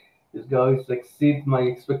 these guys exceed my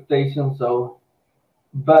expectations. So,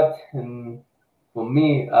 but for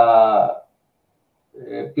me,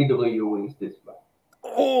 PW wins this battle.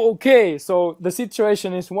 Okay, so the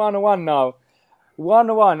situation is 1-1 now.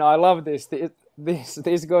 1-1. I love this.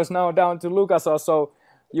 This goes now down to Lucaso. So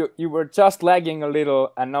you were just lagging a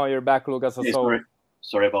little, and now you're back, Lucaso. Yeah, so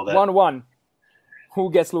sorry about that. 1-1. Who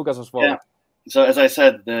gets Lucaso's vote? Yeah. So as I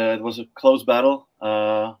said, it was a close battle.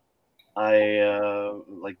 I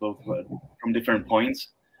like both from different points.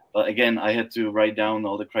 But again, I had to write down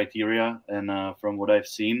all the criteria, and from what I've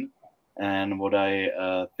seen and what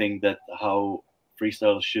I think that how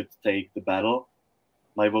freestyle should take the battle,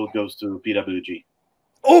 my vote goes to PWG.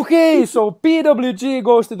 Okay, so PWG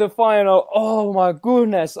goes to the final. Oh my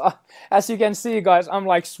goodness. As you can see, guys, I'm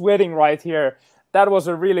like sweating right here. That was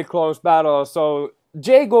a really close battle. So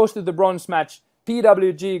Jay goes to the bronze match.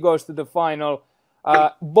 PWG goes to the final.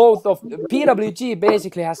 Both of PWG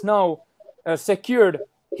basically has now secured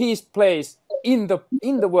his place in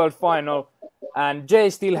the world final, and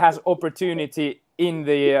Jay still has opportunity in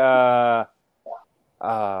the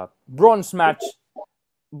bronze match.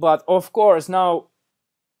 But of course now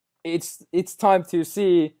it's time to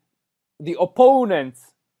see the opponent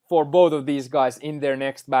for both of these guys in their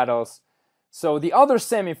next battles. So the other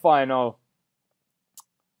semi-final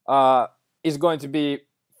is going to be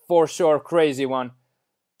for sure crazy one.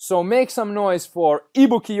 So make some noise for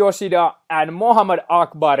Ibuki Yoshida and Mohammad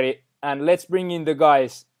Akbari, and let's bring in the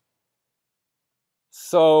guys.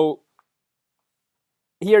 So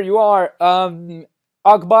here you are.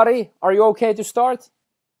 Akbari, are you okay to start?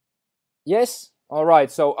 Yes?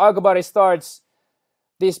 Alright, so Akbari starts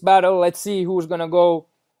this battle. Let's see who's gonna go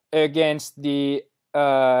against the...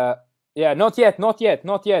 yeah, not yet,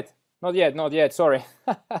 sorry.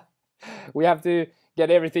 We have to get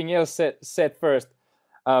everything else set first.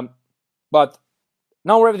 But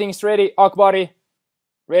now everything's ready. Akbari,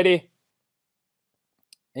 ready.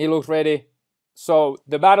 He looks ready. So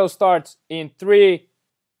the battle starts in 3.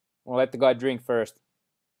 We'll let the guy drink first.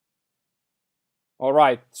 All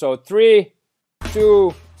right, so 3,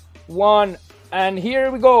 2, 1, and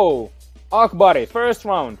here we go. Akbari, first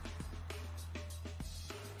round.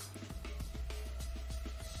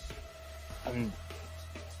 And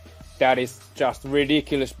that is just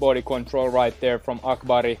ridiculous body control right there from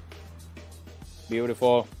Akbari.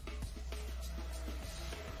 Beautiful.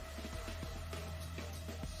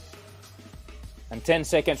 And 10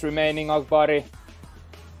 seconds remaining, Akbari.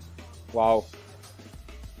 Wow.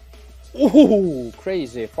 Ooh,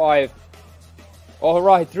 crazy. 5. All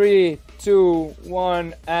right, 3, 2,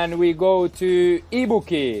 1, and we go to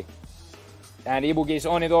Ibuki. And Ibuki is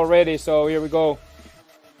on it already, so here we go.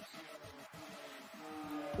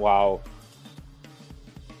 Wow.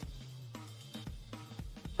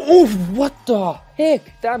 Oof, what the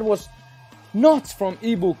heck? That was nuts from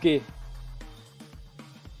Ibuki.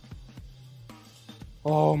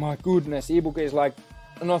 Oh my goodness, Ibuki is like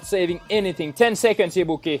not saving anything. 10 seconds,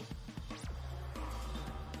 Ibuki.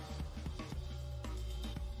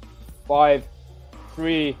 5,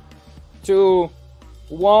 3, 2,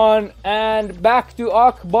 1, and back to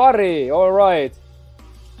Akbari. All right.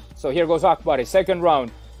 So here goes Akbari, second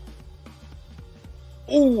round.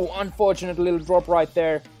 Ooh, unfortunate little drop right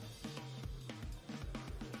there.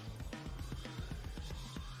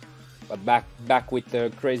 But back with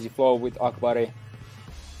the crazy flow with Akbari.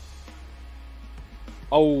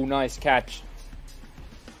 Oh, nice catch.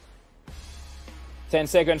 10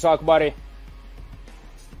 seconds, Akbari.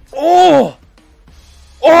 Oh!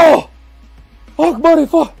 Oh!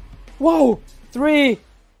 Akbari, wow! 3,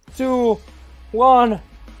 2, 1,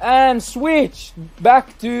 and switch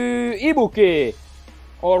back to Ibuki.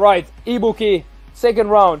 All right, Ibuki, second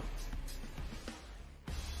round.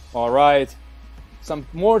 All right, some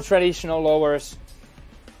more traditional lowers.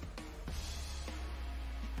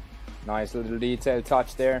 Nice little detail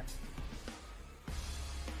touch there.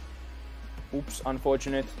 Oops,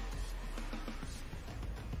 unfortunate.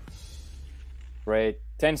 Great.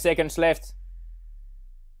 10 seconds left.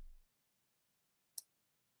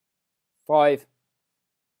 5,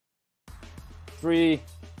 3,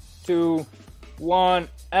 2, 1,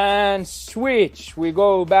 and switch. We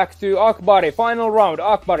go back to Akbari. Final round.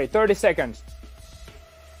 Akbari, 30 seconds.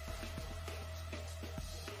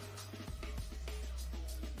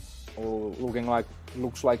 Oh,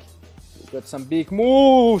 looks like we've got some big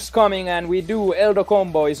moves coming, and we do. Eldo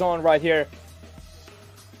combo is on right here.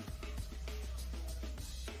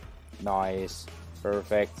 Nice.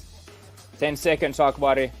 Perfect. 10 seconds,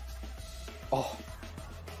 Akbari. Oh.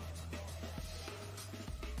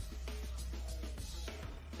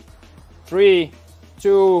 Three,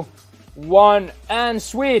 2, 1, and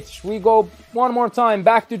switch. We go one more time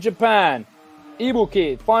back to Japan.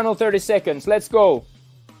 Ibuki, final 30 seconds. Let's go.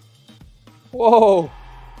 Whoa.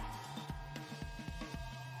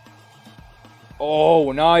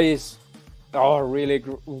 Oh, nice. Oh,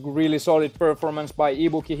 really solid performance by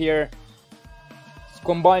Ibuki here.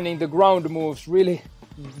 Combining the ground moves, really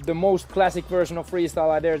the most classic version of freestyle,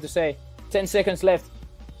 I dare to say. 10 seconds left.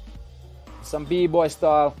 Some b-boy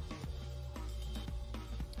style.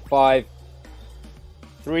 5,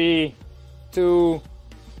 3, 2,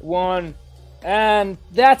 1, and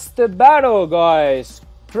that's the battle, guys.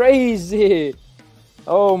 Crazy.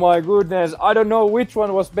 Oh my goodness, I don't know which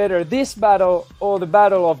one was better, this battle or the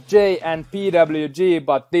battle of J and PWG,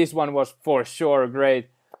 but this one was for sure great.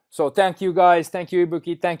 So thank you guys, thank you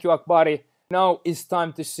Ibuki, thank you Akbari. Now it's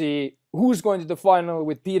time to see who's going to the final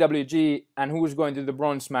with PWG and who's going to the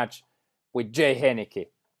bronze match with J Hennicke.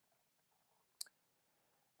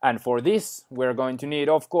 And for this, we're going to need,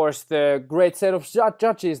 of course, the great set of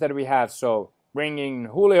judges that we have. So, bringing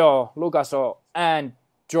Julio, Lucaso, and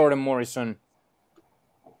Jordan Morrison.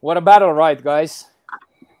 What a battle, right, guys?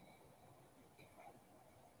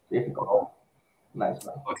 Difficult. Nice,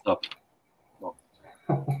 man. What's up?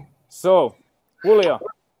 So, Julio.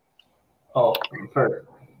 Oh, first.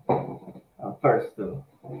 First, too.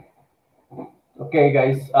 Okay,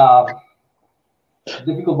 guys.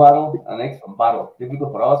 Difficult battle, an excellent battle.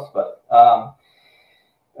 Difficult for us, but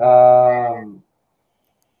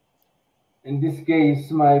in this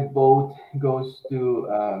case, my vote goes to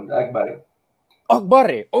Akbari.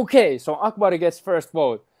 Akbari, okay, so Akbari gets first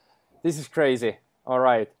vote. This is crazy. All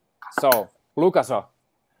right, so Lucaso.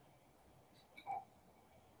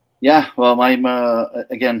 Yeah, well, I'm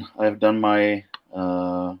again. I've done my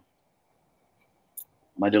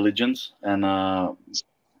my diligence, and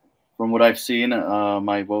from what I've seen,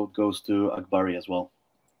 my vote goes to Akbari as well.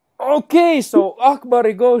 Okay, so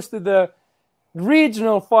Akbari goes to the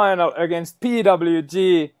regional final against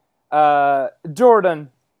PWG. Jordan,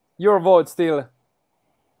 your vote still?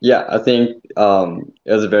 Yeah, I think it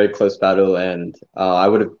was a very close battle, and I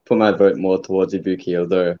would have put my vote more towards Ibuki,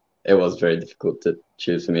 although it was very difficult to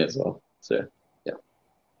choose for me as well. So, yeah.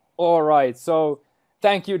 All right, so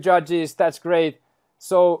thank you, judges. That's great.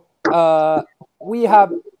 So we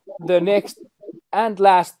have the next and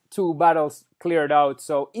last two battles cleared out.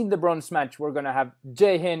 So in the bronze match, we're going to have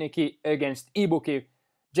J Hennicke against Ibuki.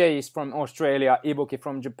 J is from Australia, Ibuki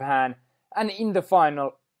from Japan. And in the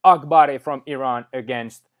final, Akbari from Iran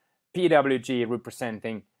against PWG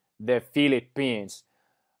representing the Philippines.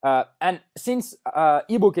 And since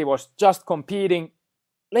Ibuki was just competing,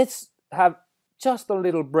 let's have just a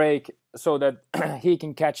little break so that he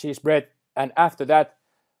can catch his breath. And after that,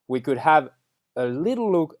 we could have a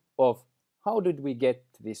little look of how did we get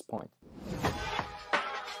to this point.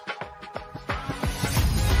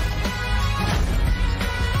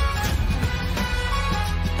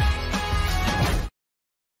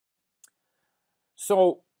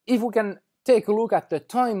 So if we can take a look at the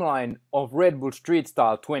timeline of Red Bull Street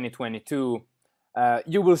Style 2022,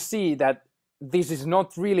 you will see that this is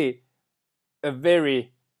not really a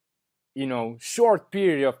very, short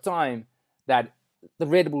period of time that the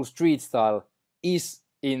Red Bull Street Style is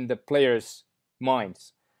in the players'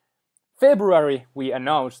 minds. February, we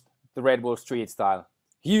announced the Red Bull Street Style.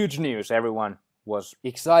 Huge news, everyone was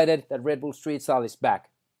excited that Red Bull Street Style is back.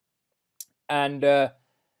 And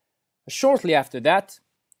shortly after that,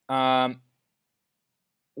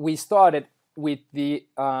 we started with the,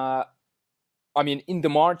 in the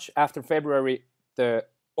March after February, the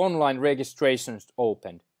online registrations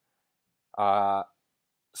opened.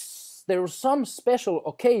 There were some special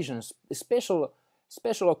occasions,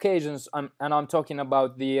 and I'm talking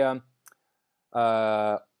about the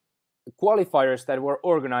qualifiers that were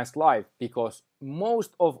organized live, because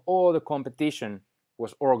most of all the competition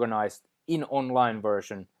was organized in online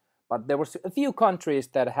version, but there were a few countries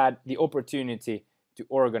that had the opportunity to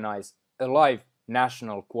organize a live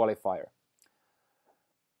national qualifier.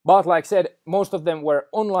 But like I said, most of them were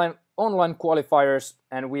online qualifiers,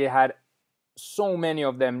 and we had so many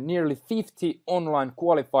of them, nearly 50 online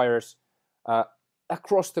qualifiers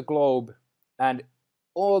across the globe, and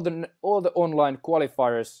all the online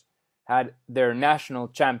qualifiers had their national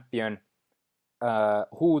champion,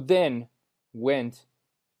 who then went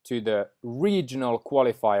to the regional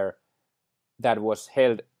qualifier that was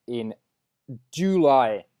held in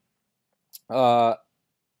July.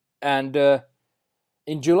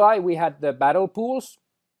 In July we had the battle pools.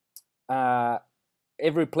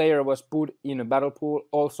 Every player was put in a battle pool.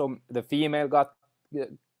 Also, the female got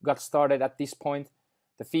started at this point.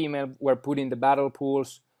 The female were put in the battle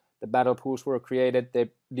pools. The battle pools were created. They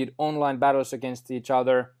did online battles against each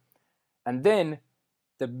other. And then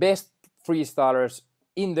the best freestylers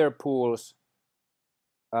in their pools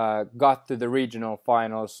got to the regional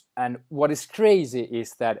finals. And what is crazy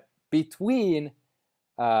is that between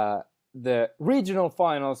the regional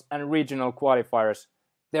finals and regional qualifiers,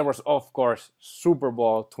 there was, of course, Super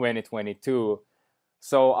Bowl 2022.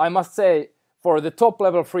 So I must say, for the top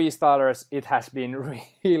level freestylers, it has been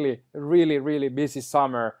really busy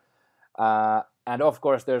summer. And of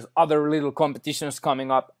course, there's other little competitions coming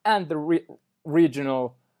up, and the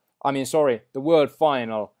the world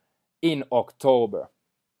final in October.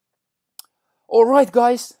 All right,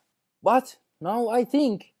 guys, but now I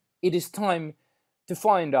think it is time to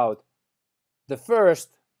find out the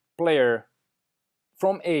first player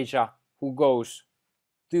from Asia who goes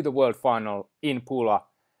to the world final in Pula.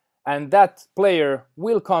 And that player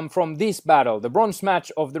will come from this battle, the bronze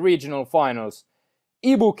match of the regional finals,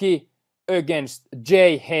 Ibuki against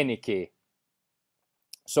Jay Hennicke.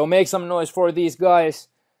 So make some noise for these guys.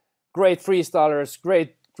 Great freestylers,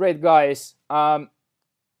 great guys.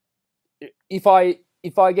 If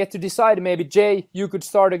I get to decide, maybe Jay, you could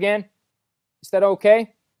start again. Is that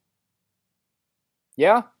okay?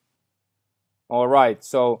 Yeah? All right,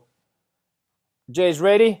 so Jay's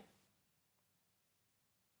ready.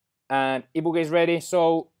 And Ibuki is ready.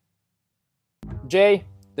 So Jay,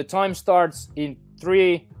 the time starts in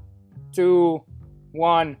 3, 2,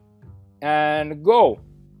 1, and go.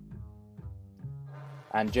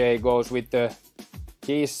 And Jay goes with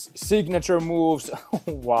his signature moves.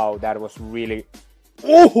 Wow, that was really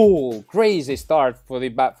crazy start for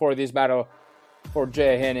this battle for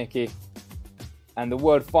Jay Hennicke. And the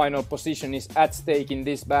world final position is at stake in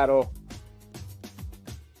this battle.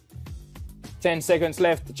 10 seconds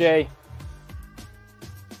left, Jay.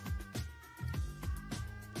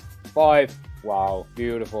 5. Wow,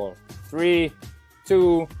 beautiful. 3,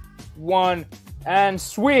 2, 1, and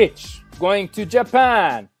switch. Going to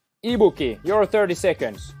Japan. Ibuki, your 30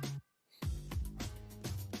 seconds.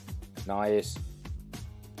 Nice.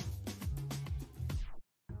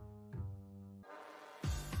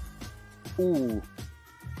 Ooh.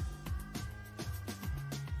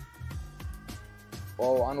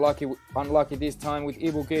 Oh, unlucky this time with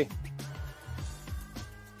Ibuki.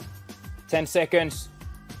 10 seconds.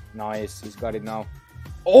 Nice, he's got it now.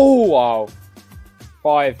 Oh, wow.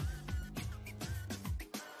 5,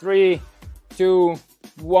 3, 2,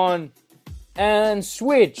 1, and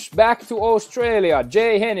switch. Back to Australia.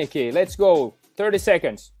 Jay Hennicke, let's go. 30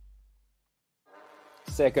 seconds.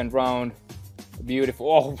 Second round. Beautiful.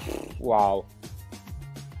 Oh, wow.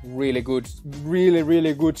 Really good.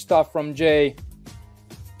 Really good stuff from Jay.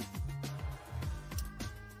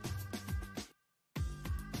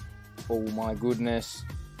 Oh my goodness.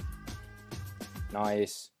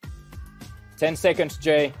 Nice. 10 seconds,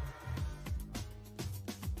 Jay.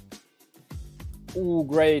 Ooh,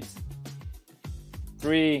 great.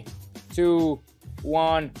 3, 2,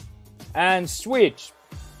 1, and switch.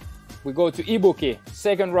 We go to Ibuki.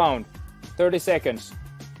 Second round. 30 seconds.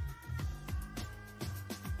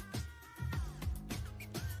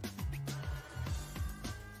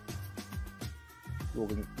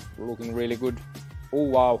 Looking really good. Oh,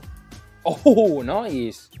 wow. Oh,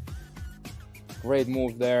 nice. Great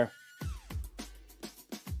move there.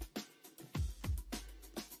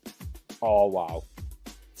 Oh, wow.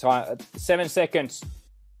 7 seconds.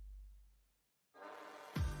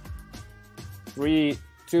 3,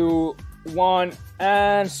 2, 1,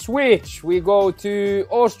 and switch. We go to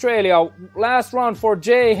Australia. Last round for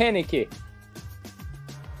Jay Hennicke.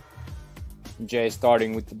 Jay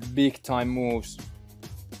starting with the big time moves.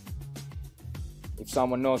 If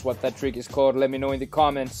someone knows what that trick is called, let me know in the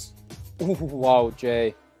comments. Ooh, wow,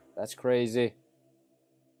 Jay. That's crazy.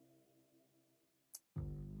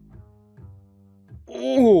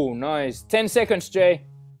 Ooh, nice. 10 seconds, Jay.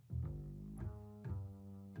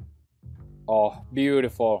 Oh,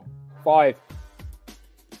 beautiful. 5,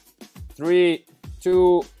 3,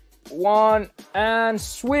 2, 1, and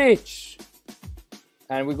switch.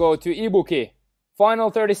 And we go to Ibuki. Final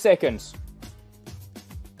 30 seconds.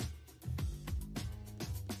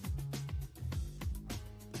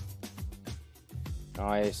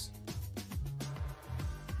 Nice.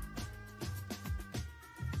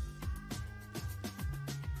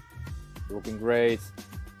 Looking great.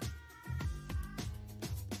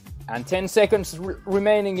 And 10 seconds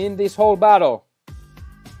remaining in this whole battle.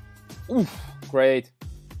 Oof, great.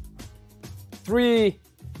 3,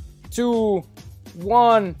 2,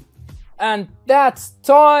 1, and that's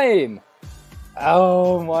time!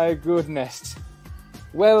 Oh my goodness.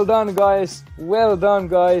 Well done, guys. Well done,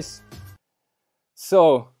 guys.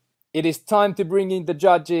 So, it is time to bring in the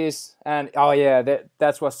judges. And, oh yeah,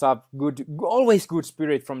 that's what's up. Good, always good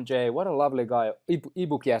spirit from Jay. What a lovely guy.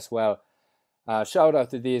 Ibuki as well. Shout out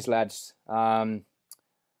to these lads. But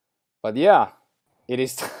yeah, it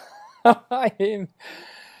is time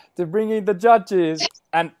to bring in the judges.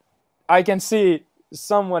 And I can see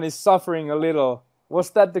someone is suffering a little.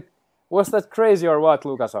 Was that crazy or what,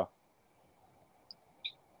 Lukaso?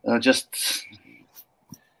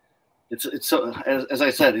 It's so, as I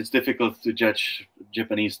said, it's difficult to judge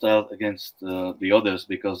Japanese style against the others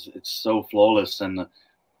because it's so flawless and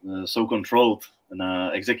so controlled and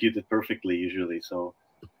executed perfectly usually. So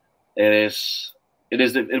it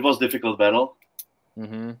was difficult battle.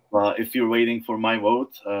 Mm-hmm. If you're waiting for my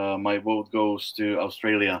vote goes to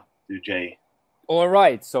Australia, to Jay. All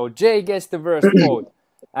right, so Jay gets the first vote.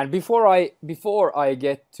 And before I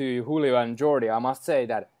get to Julio and Jordi, I must say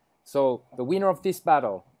that so the winner of this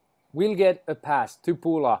battle will get a pass to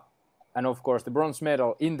Pula and of course the bronze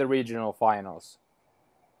medal in the regional finals.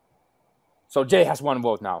 So Jay has one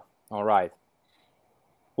vote now. All right.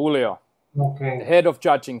 Julio, okay. The head of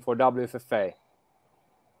judging for WFFA.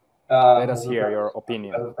 Let us hear your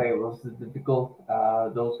opinion. WFFA was difficult.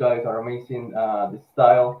 Those guys are amazing. The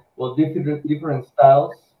style, well, different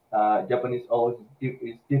styles. Japanese always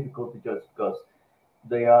is difficult to judge because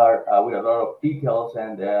they are with a lot of details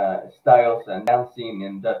and styles and dancing,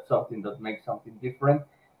 and that's something that makes something different.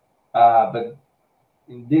 But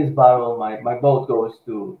in this battle, my vote goes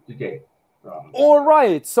to Jay. All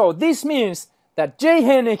right, so this means that Jay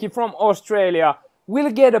Hennicke from Australia will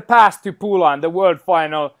get a pass to Pula in the world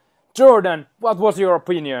final. Jordan, what was your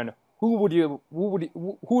opinion? Who do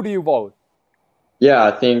you vote? Yeah,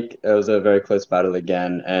 I think it was a very close battle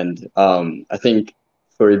again, and I think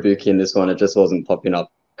for Ibuki in this one, it just wasn't popping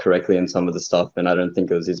up correctly in some of the stuff, and I don't think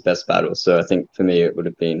it was his best battle. So I think for me, it would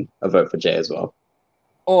have been a vote for Jay as well.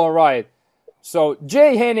 All right, so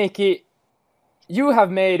Jay Hennicke, you have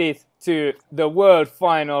made it to the world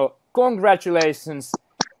final. Congratulations!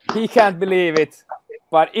 He can't believe it,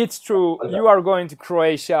 but it's true. You are going to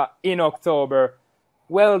Croatia in October.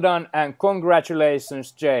 Well done and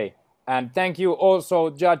congratulations, Jay. And thank you also,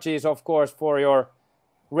 judges, of course, for your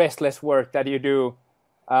restless work that you do.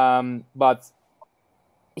 But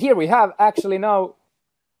here we have actually now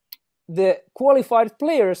the qualified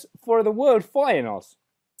players for the World Finals.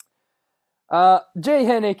 Jay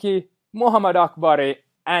Hennicke, Mohammad Akbari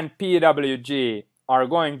and PWG are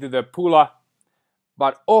going to the Pula.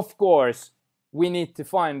 But of course, we need to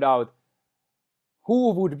find out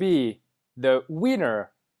who would be the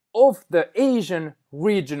winner of the Asian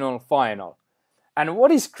regional final. And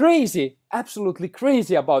what is crazy, absolutely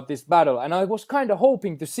crazy about this battle, and I was kind of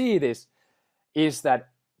hoping to see this, is that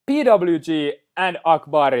PWG and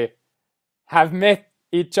Akbari have met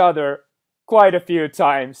each other quite a few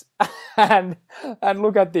times. and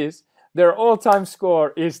look at this, their all-time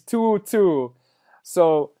score is 2-2.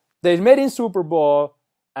 So they met in Super Bowl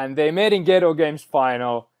and they met in Ghetto Games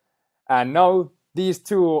final, and now these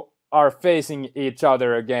two are facing each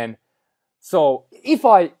other again. So if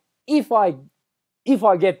I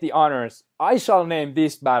get the honors, I shall name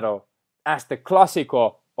this battle as the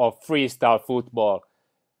Classico of freestyle football.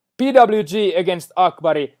 PWG against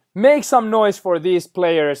Akbari. Make some noise for these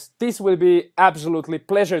players. This will be absolutely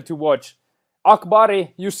pleasure to watch.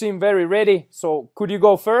 Akbari, you seem very ready, so could you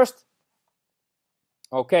go first?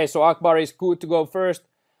 Okay, so Akbari is good to go first.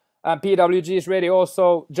 And PWG is ready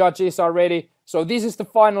also. Judges are ready. So this is the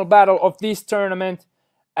final battle of this tournament.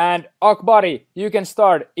 And Akbari, you can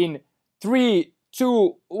start in 3,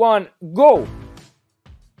 2, 1, go!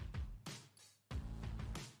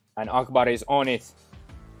 And Akbari is on it.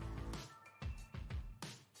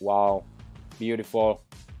 Wow, beautiful.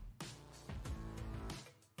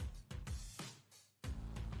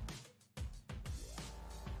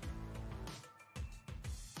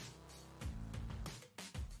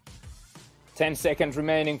 Ten seconds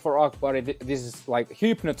remaining for Akbari. This is like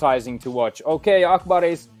hypnotizing to watch. Okay,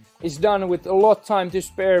 Akbari is is done with a lot of time to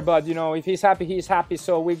spare, but you know, if he's happy, he's happy.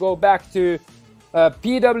 So we go back to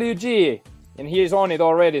PWG, and he's on it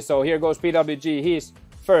already. So here goes PWG, his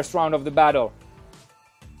first round of the battle.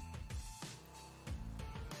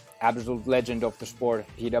 Absolute legend of the sport.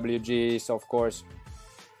 PWG is, of course,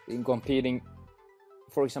 been competing,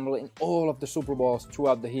 for example, in all of the Super Bowls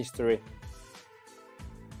throughout the history.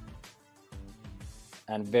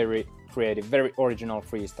 And very creative, very original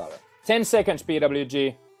freestyler. 10 seconds,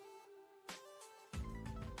 PWG.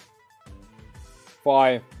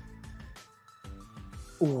 5.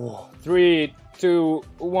 3, 2,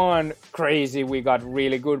 1. Crazy, we got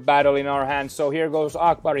really good battle in our hands. So here goes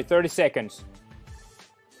Akbari, 30 seconds.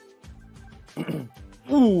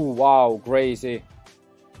 Ooh, wow, crazy.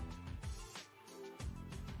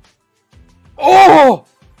 Oh!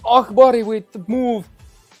 Akbari with the move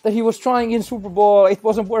that he was trying in Super Bowl. It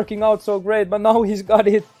wasn't working out so great, but now he's got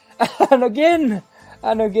it. And again,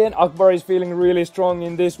 Akbari is feeling really strong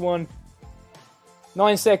in this one.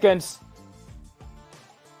 9 seconds.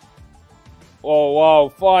 Oh, wow,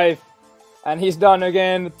 5. And he's done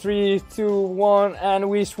again. 3, 2, 1. And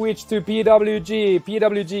we switch to PWG.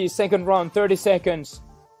 PWG, second round, 30 seconds.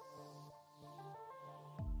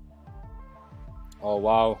 Oh,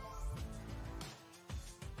 wow.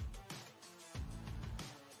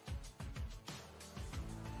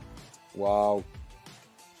 Wow.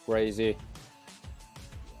 Crazy.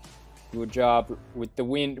 Good job with the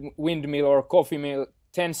windmill or coffee mill.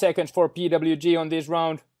 10 seconds for PWG on this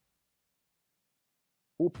round.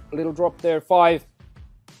 Oop, little drop there. 5,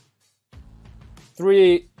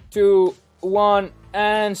 3, 2, 1,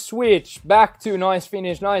 and switch. Back to nice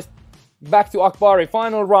finish. Nice. Back to Akbari.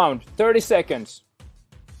 Final round. 30 seconds.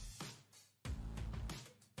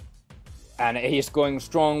 And he's going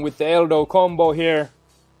strong with the elbow combo here.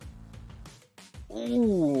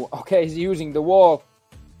 Ooh, okay, he's using the wall.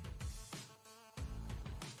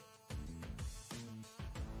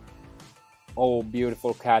 Oh,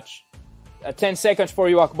 beautiful catch. 10 seconds for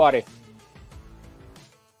you, Akbari.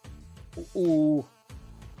 Ooh.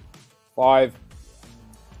 5,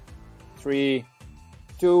 3,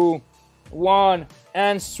 2, 1,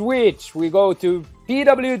 and switch. We go to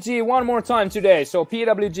PWG one more time today. So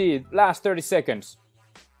PWG, last 30 seconds.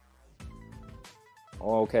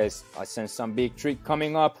 Okay, I sense some big trick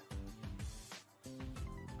coming up.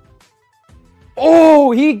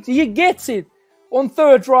 Oh, he gets it! On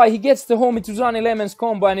third try, he gets the homie to Zani Lemons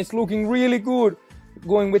combo, and it's looking really good.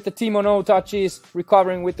 Going with the Timo no touches,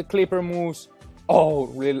 recovering with the clipper moves. Oh,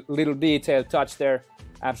 little detailed touch there.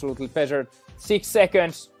 Absolutely pleasure. 6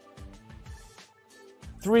 seconds.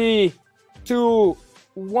 3, 2,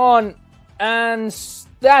 1, and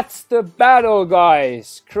that's the battle,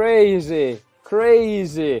 guys. Crazy.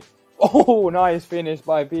 Crazy. Oh, nice finish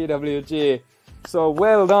by PWG. So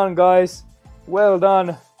well done, guys. Well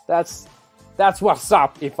done. That's what's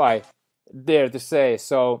up, if I dare to say.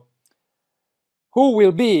 So who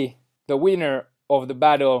will be the winner of the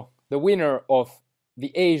battle, the winner of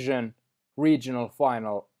the Asian regional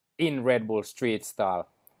final in Red Bull Street Style?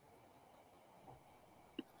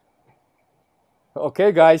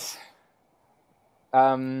 Okay, guys.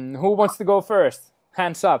 Who wants to go first?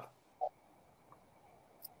 Hands up.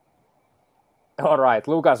 All right,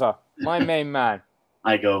 Lucas, my main man.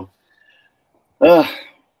 I go.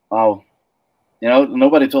 Wow. You know,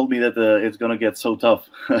 nobody told me that it's gonna get so tough.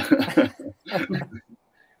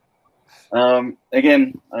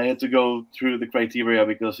 Again, I had to go through the criteria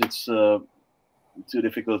because it's too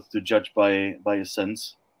difficult to judge by a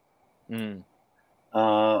sense.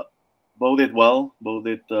 Both did well. Both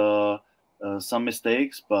did some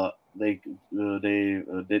mistakes, but they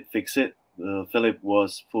did fix it. Philip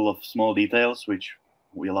was full of small details, which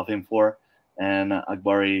we love him for, and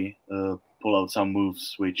Akbari pulled out some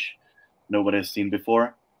moves which nobody has seen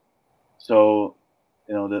before. So,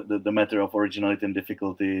 you know, the matter of originality and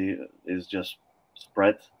difficulty is just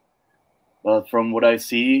spread. But from what I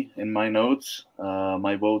see in my notes,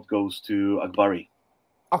 my vote goes to Akbari.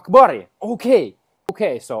 Akbari, okay.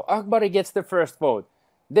 Okay, so Akbari gets the first vote.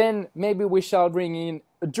 Then maybe we shall bring in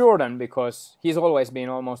Jordan, because he's always been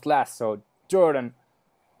almost last. So Jordan,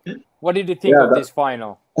 what did you think of this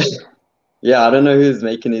final? Yeah, I don't know who's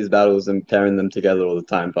making these battles and pairing them together all the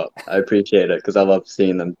time, but I appreciate it because I love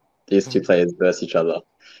seeing them, these two players versus each other.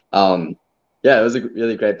 Yeah, it was a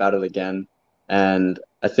really great battle again, and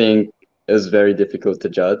I think it was very difficult to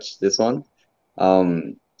judge this one.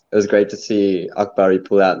 It was great to see Akbari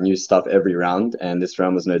pull out new stuff every round, and this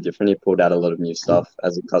round was no different. He pulled out a lot of new stuff,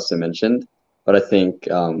 as Akasu mentioned. But I think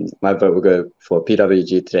my vote will go for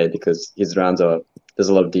PWG today because his rounds there's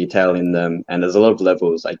a lot of detail in them, and there's a lot of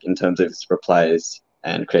levels, like in terms of his replies.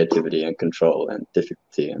 and creativity and control and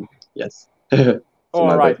difficulty, and yes.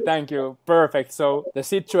 All right, thank you. Perfect. So the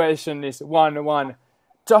situation is 1-1.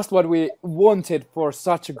 Just what we wanted for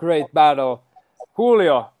such a great battle.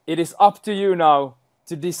 Julio, it is up to you now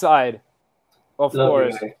to decide. Of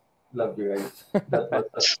course. Love you guys. That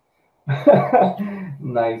was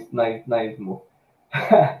nice move.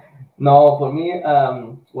 No, for me,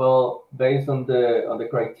 well, based on the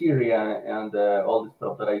criteria and all the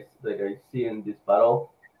stuff that I see in this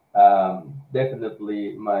battle,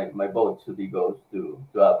 definitely my vote goes to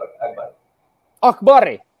Akbari.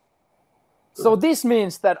 Akbari. So this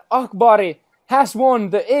means that Akbari has won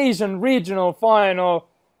the Asian regional final.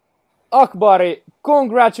 Akbari,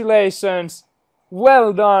 congratulations.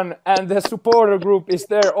 Well done, and the supporter group is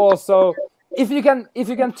there also. If you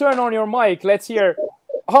can turn on your mic, let's hear.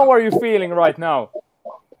 How are you feeling right now?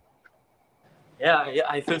 Yeah,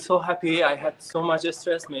 I feel so happy. I had so much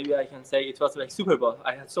stress. Maybe I can say it was like Super Bowl.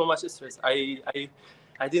 I had so much stress. I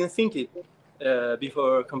didn't think it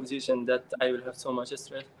before competition that I will have so much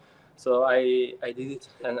stress. So I did it,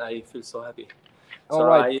 and I feel so happy.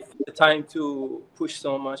 So I had the time to push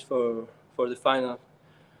so much for the final.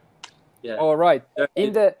 Yeah. All right.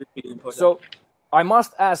 So I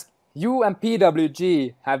must ask, you and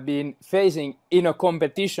PWG have been facing in a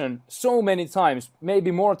competition so many times,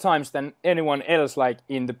 maybe more times than anyone else, like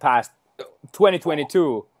in the past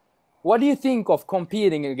 2022. What do you think of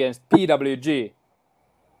competing against PWG?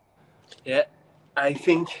 Yeah, I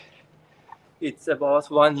think it's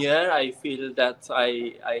about 1 year. I feel that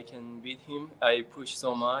I can beat him. I push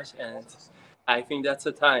so much, and I think that's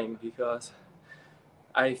a time, because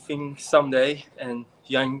I think someday and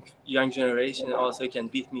young generation also can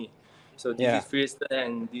beat me. So this is freestyle,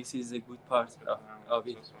 and this is a good part of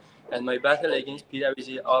it. And my battle against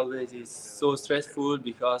PWG always is so stressful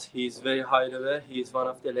because he's very high level. He's one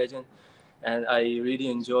of the legends, and I really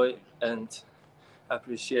enjoy and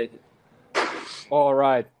appreciate it. All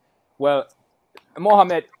right. Well,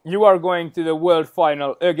 Mohammad, you are going to the world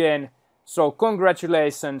final again. So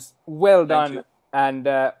congratulations. Well done. And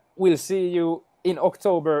we'll see you in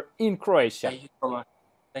October in Croatia. Thank you so much.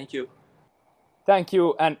 Thank you. Thank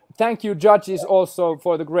you. And thank you, judges, also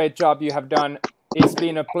for the great job you have done. It's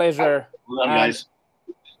been a pleasure. Well done, guys.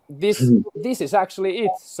 This is actually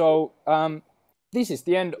it. So this is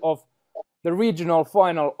the end of the regional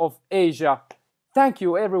final of Asia. Thank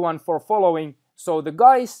you, everyone, for following. So the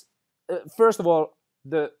guys, first of all,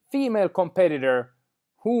 the female competitor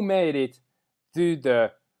who made it to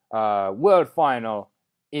the world final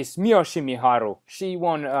is Miyoshi Miharu. She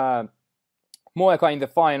won Moeka in the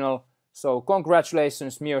final. So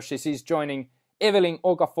congratulations, Miyoshi. She's joining Evelyn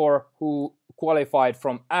Okafor, who qualified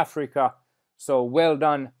from Africa. So well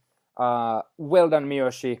done,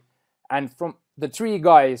 Miyoshi. And from the three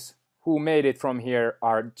guys who made it from here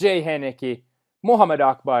are Jay Hennicke, Mohammad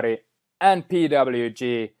Akbari, and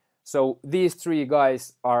PWG. So these three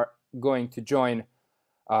guys are going to join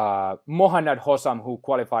Mohammad Hossam, who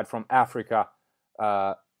qualified from Africa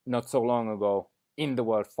not so long ago in the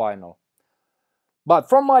world final. But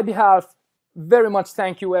from my behalf, very much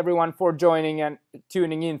thank you everyone for joining and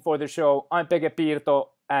tuning in for the show. I'm Peke Piirto,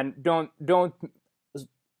 and don't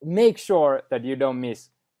make sure that you don't miss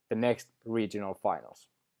the next regional finals.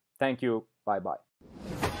 Thank you. Bye-bye.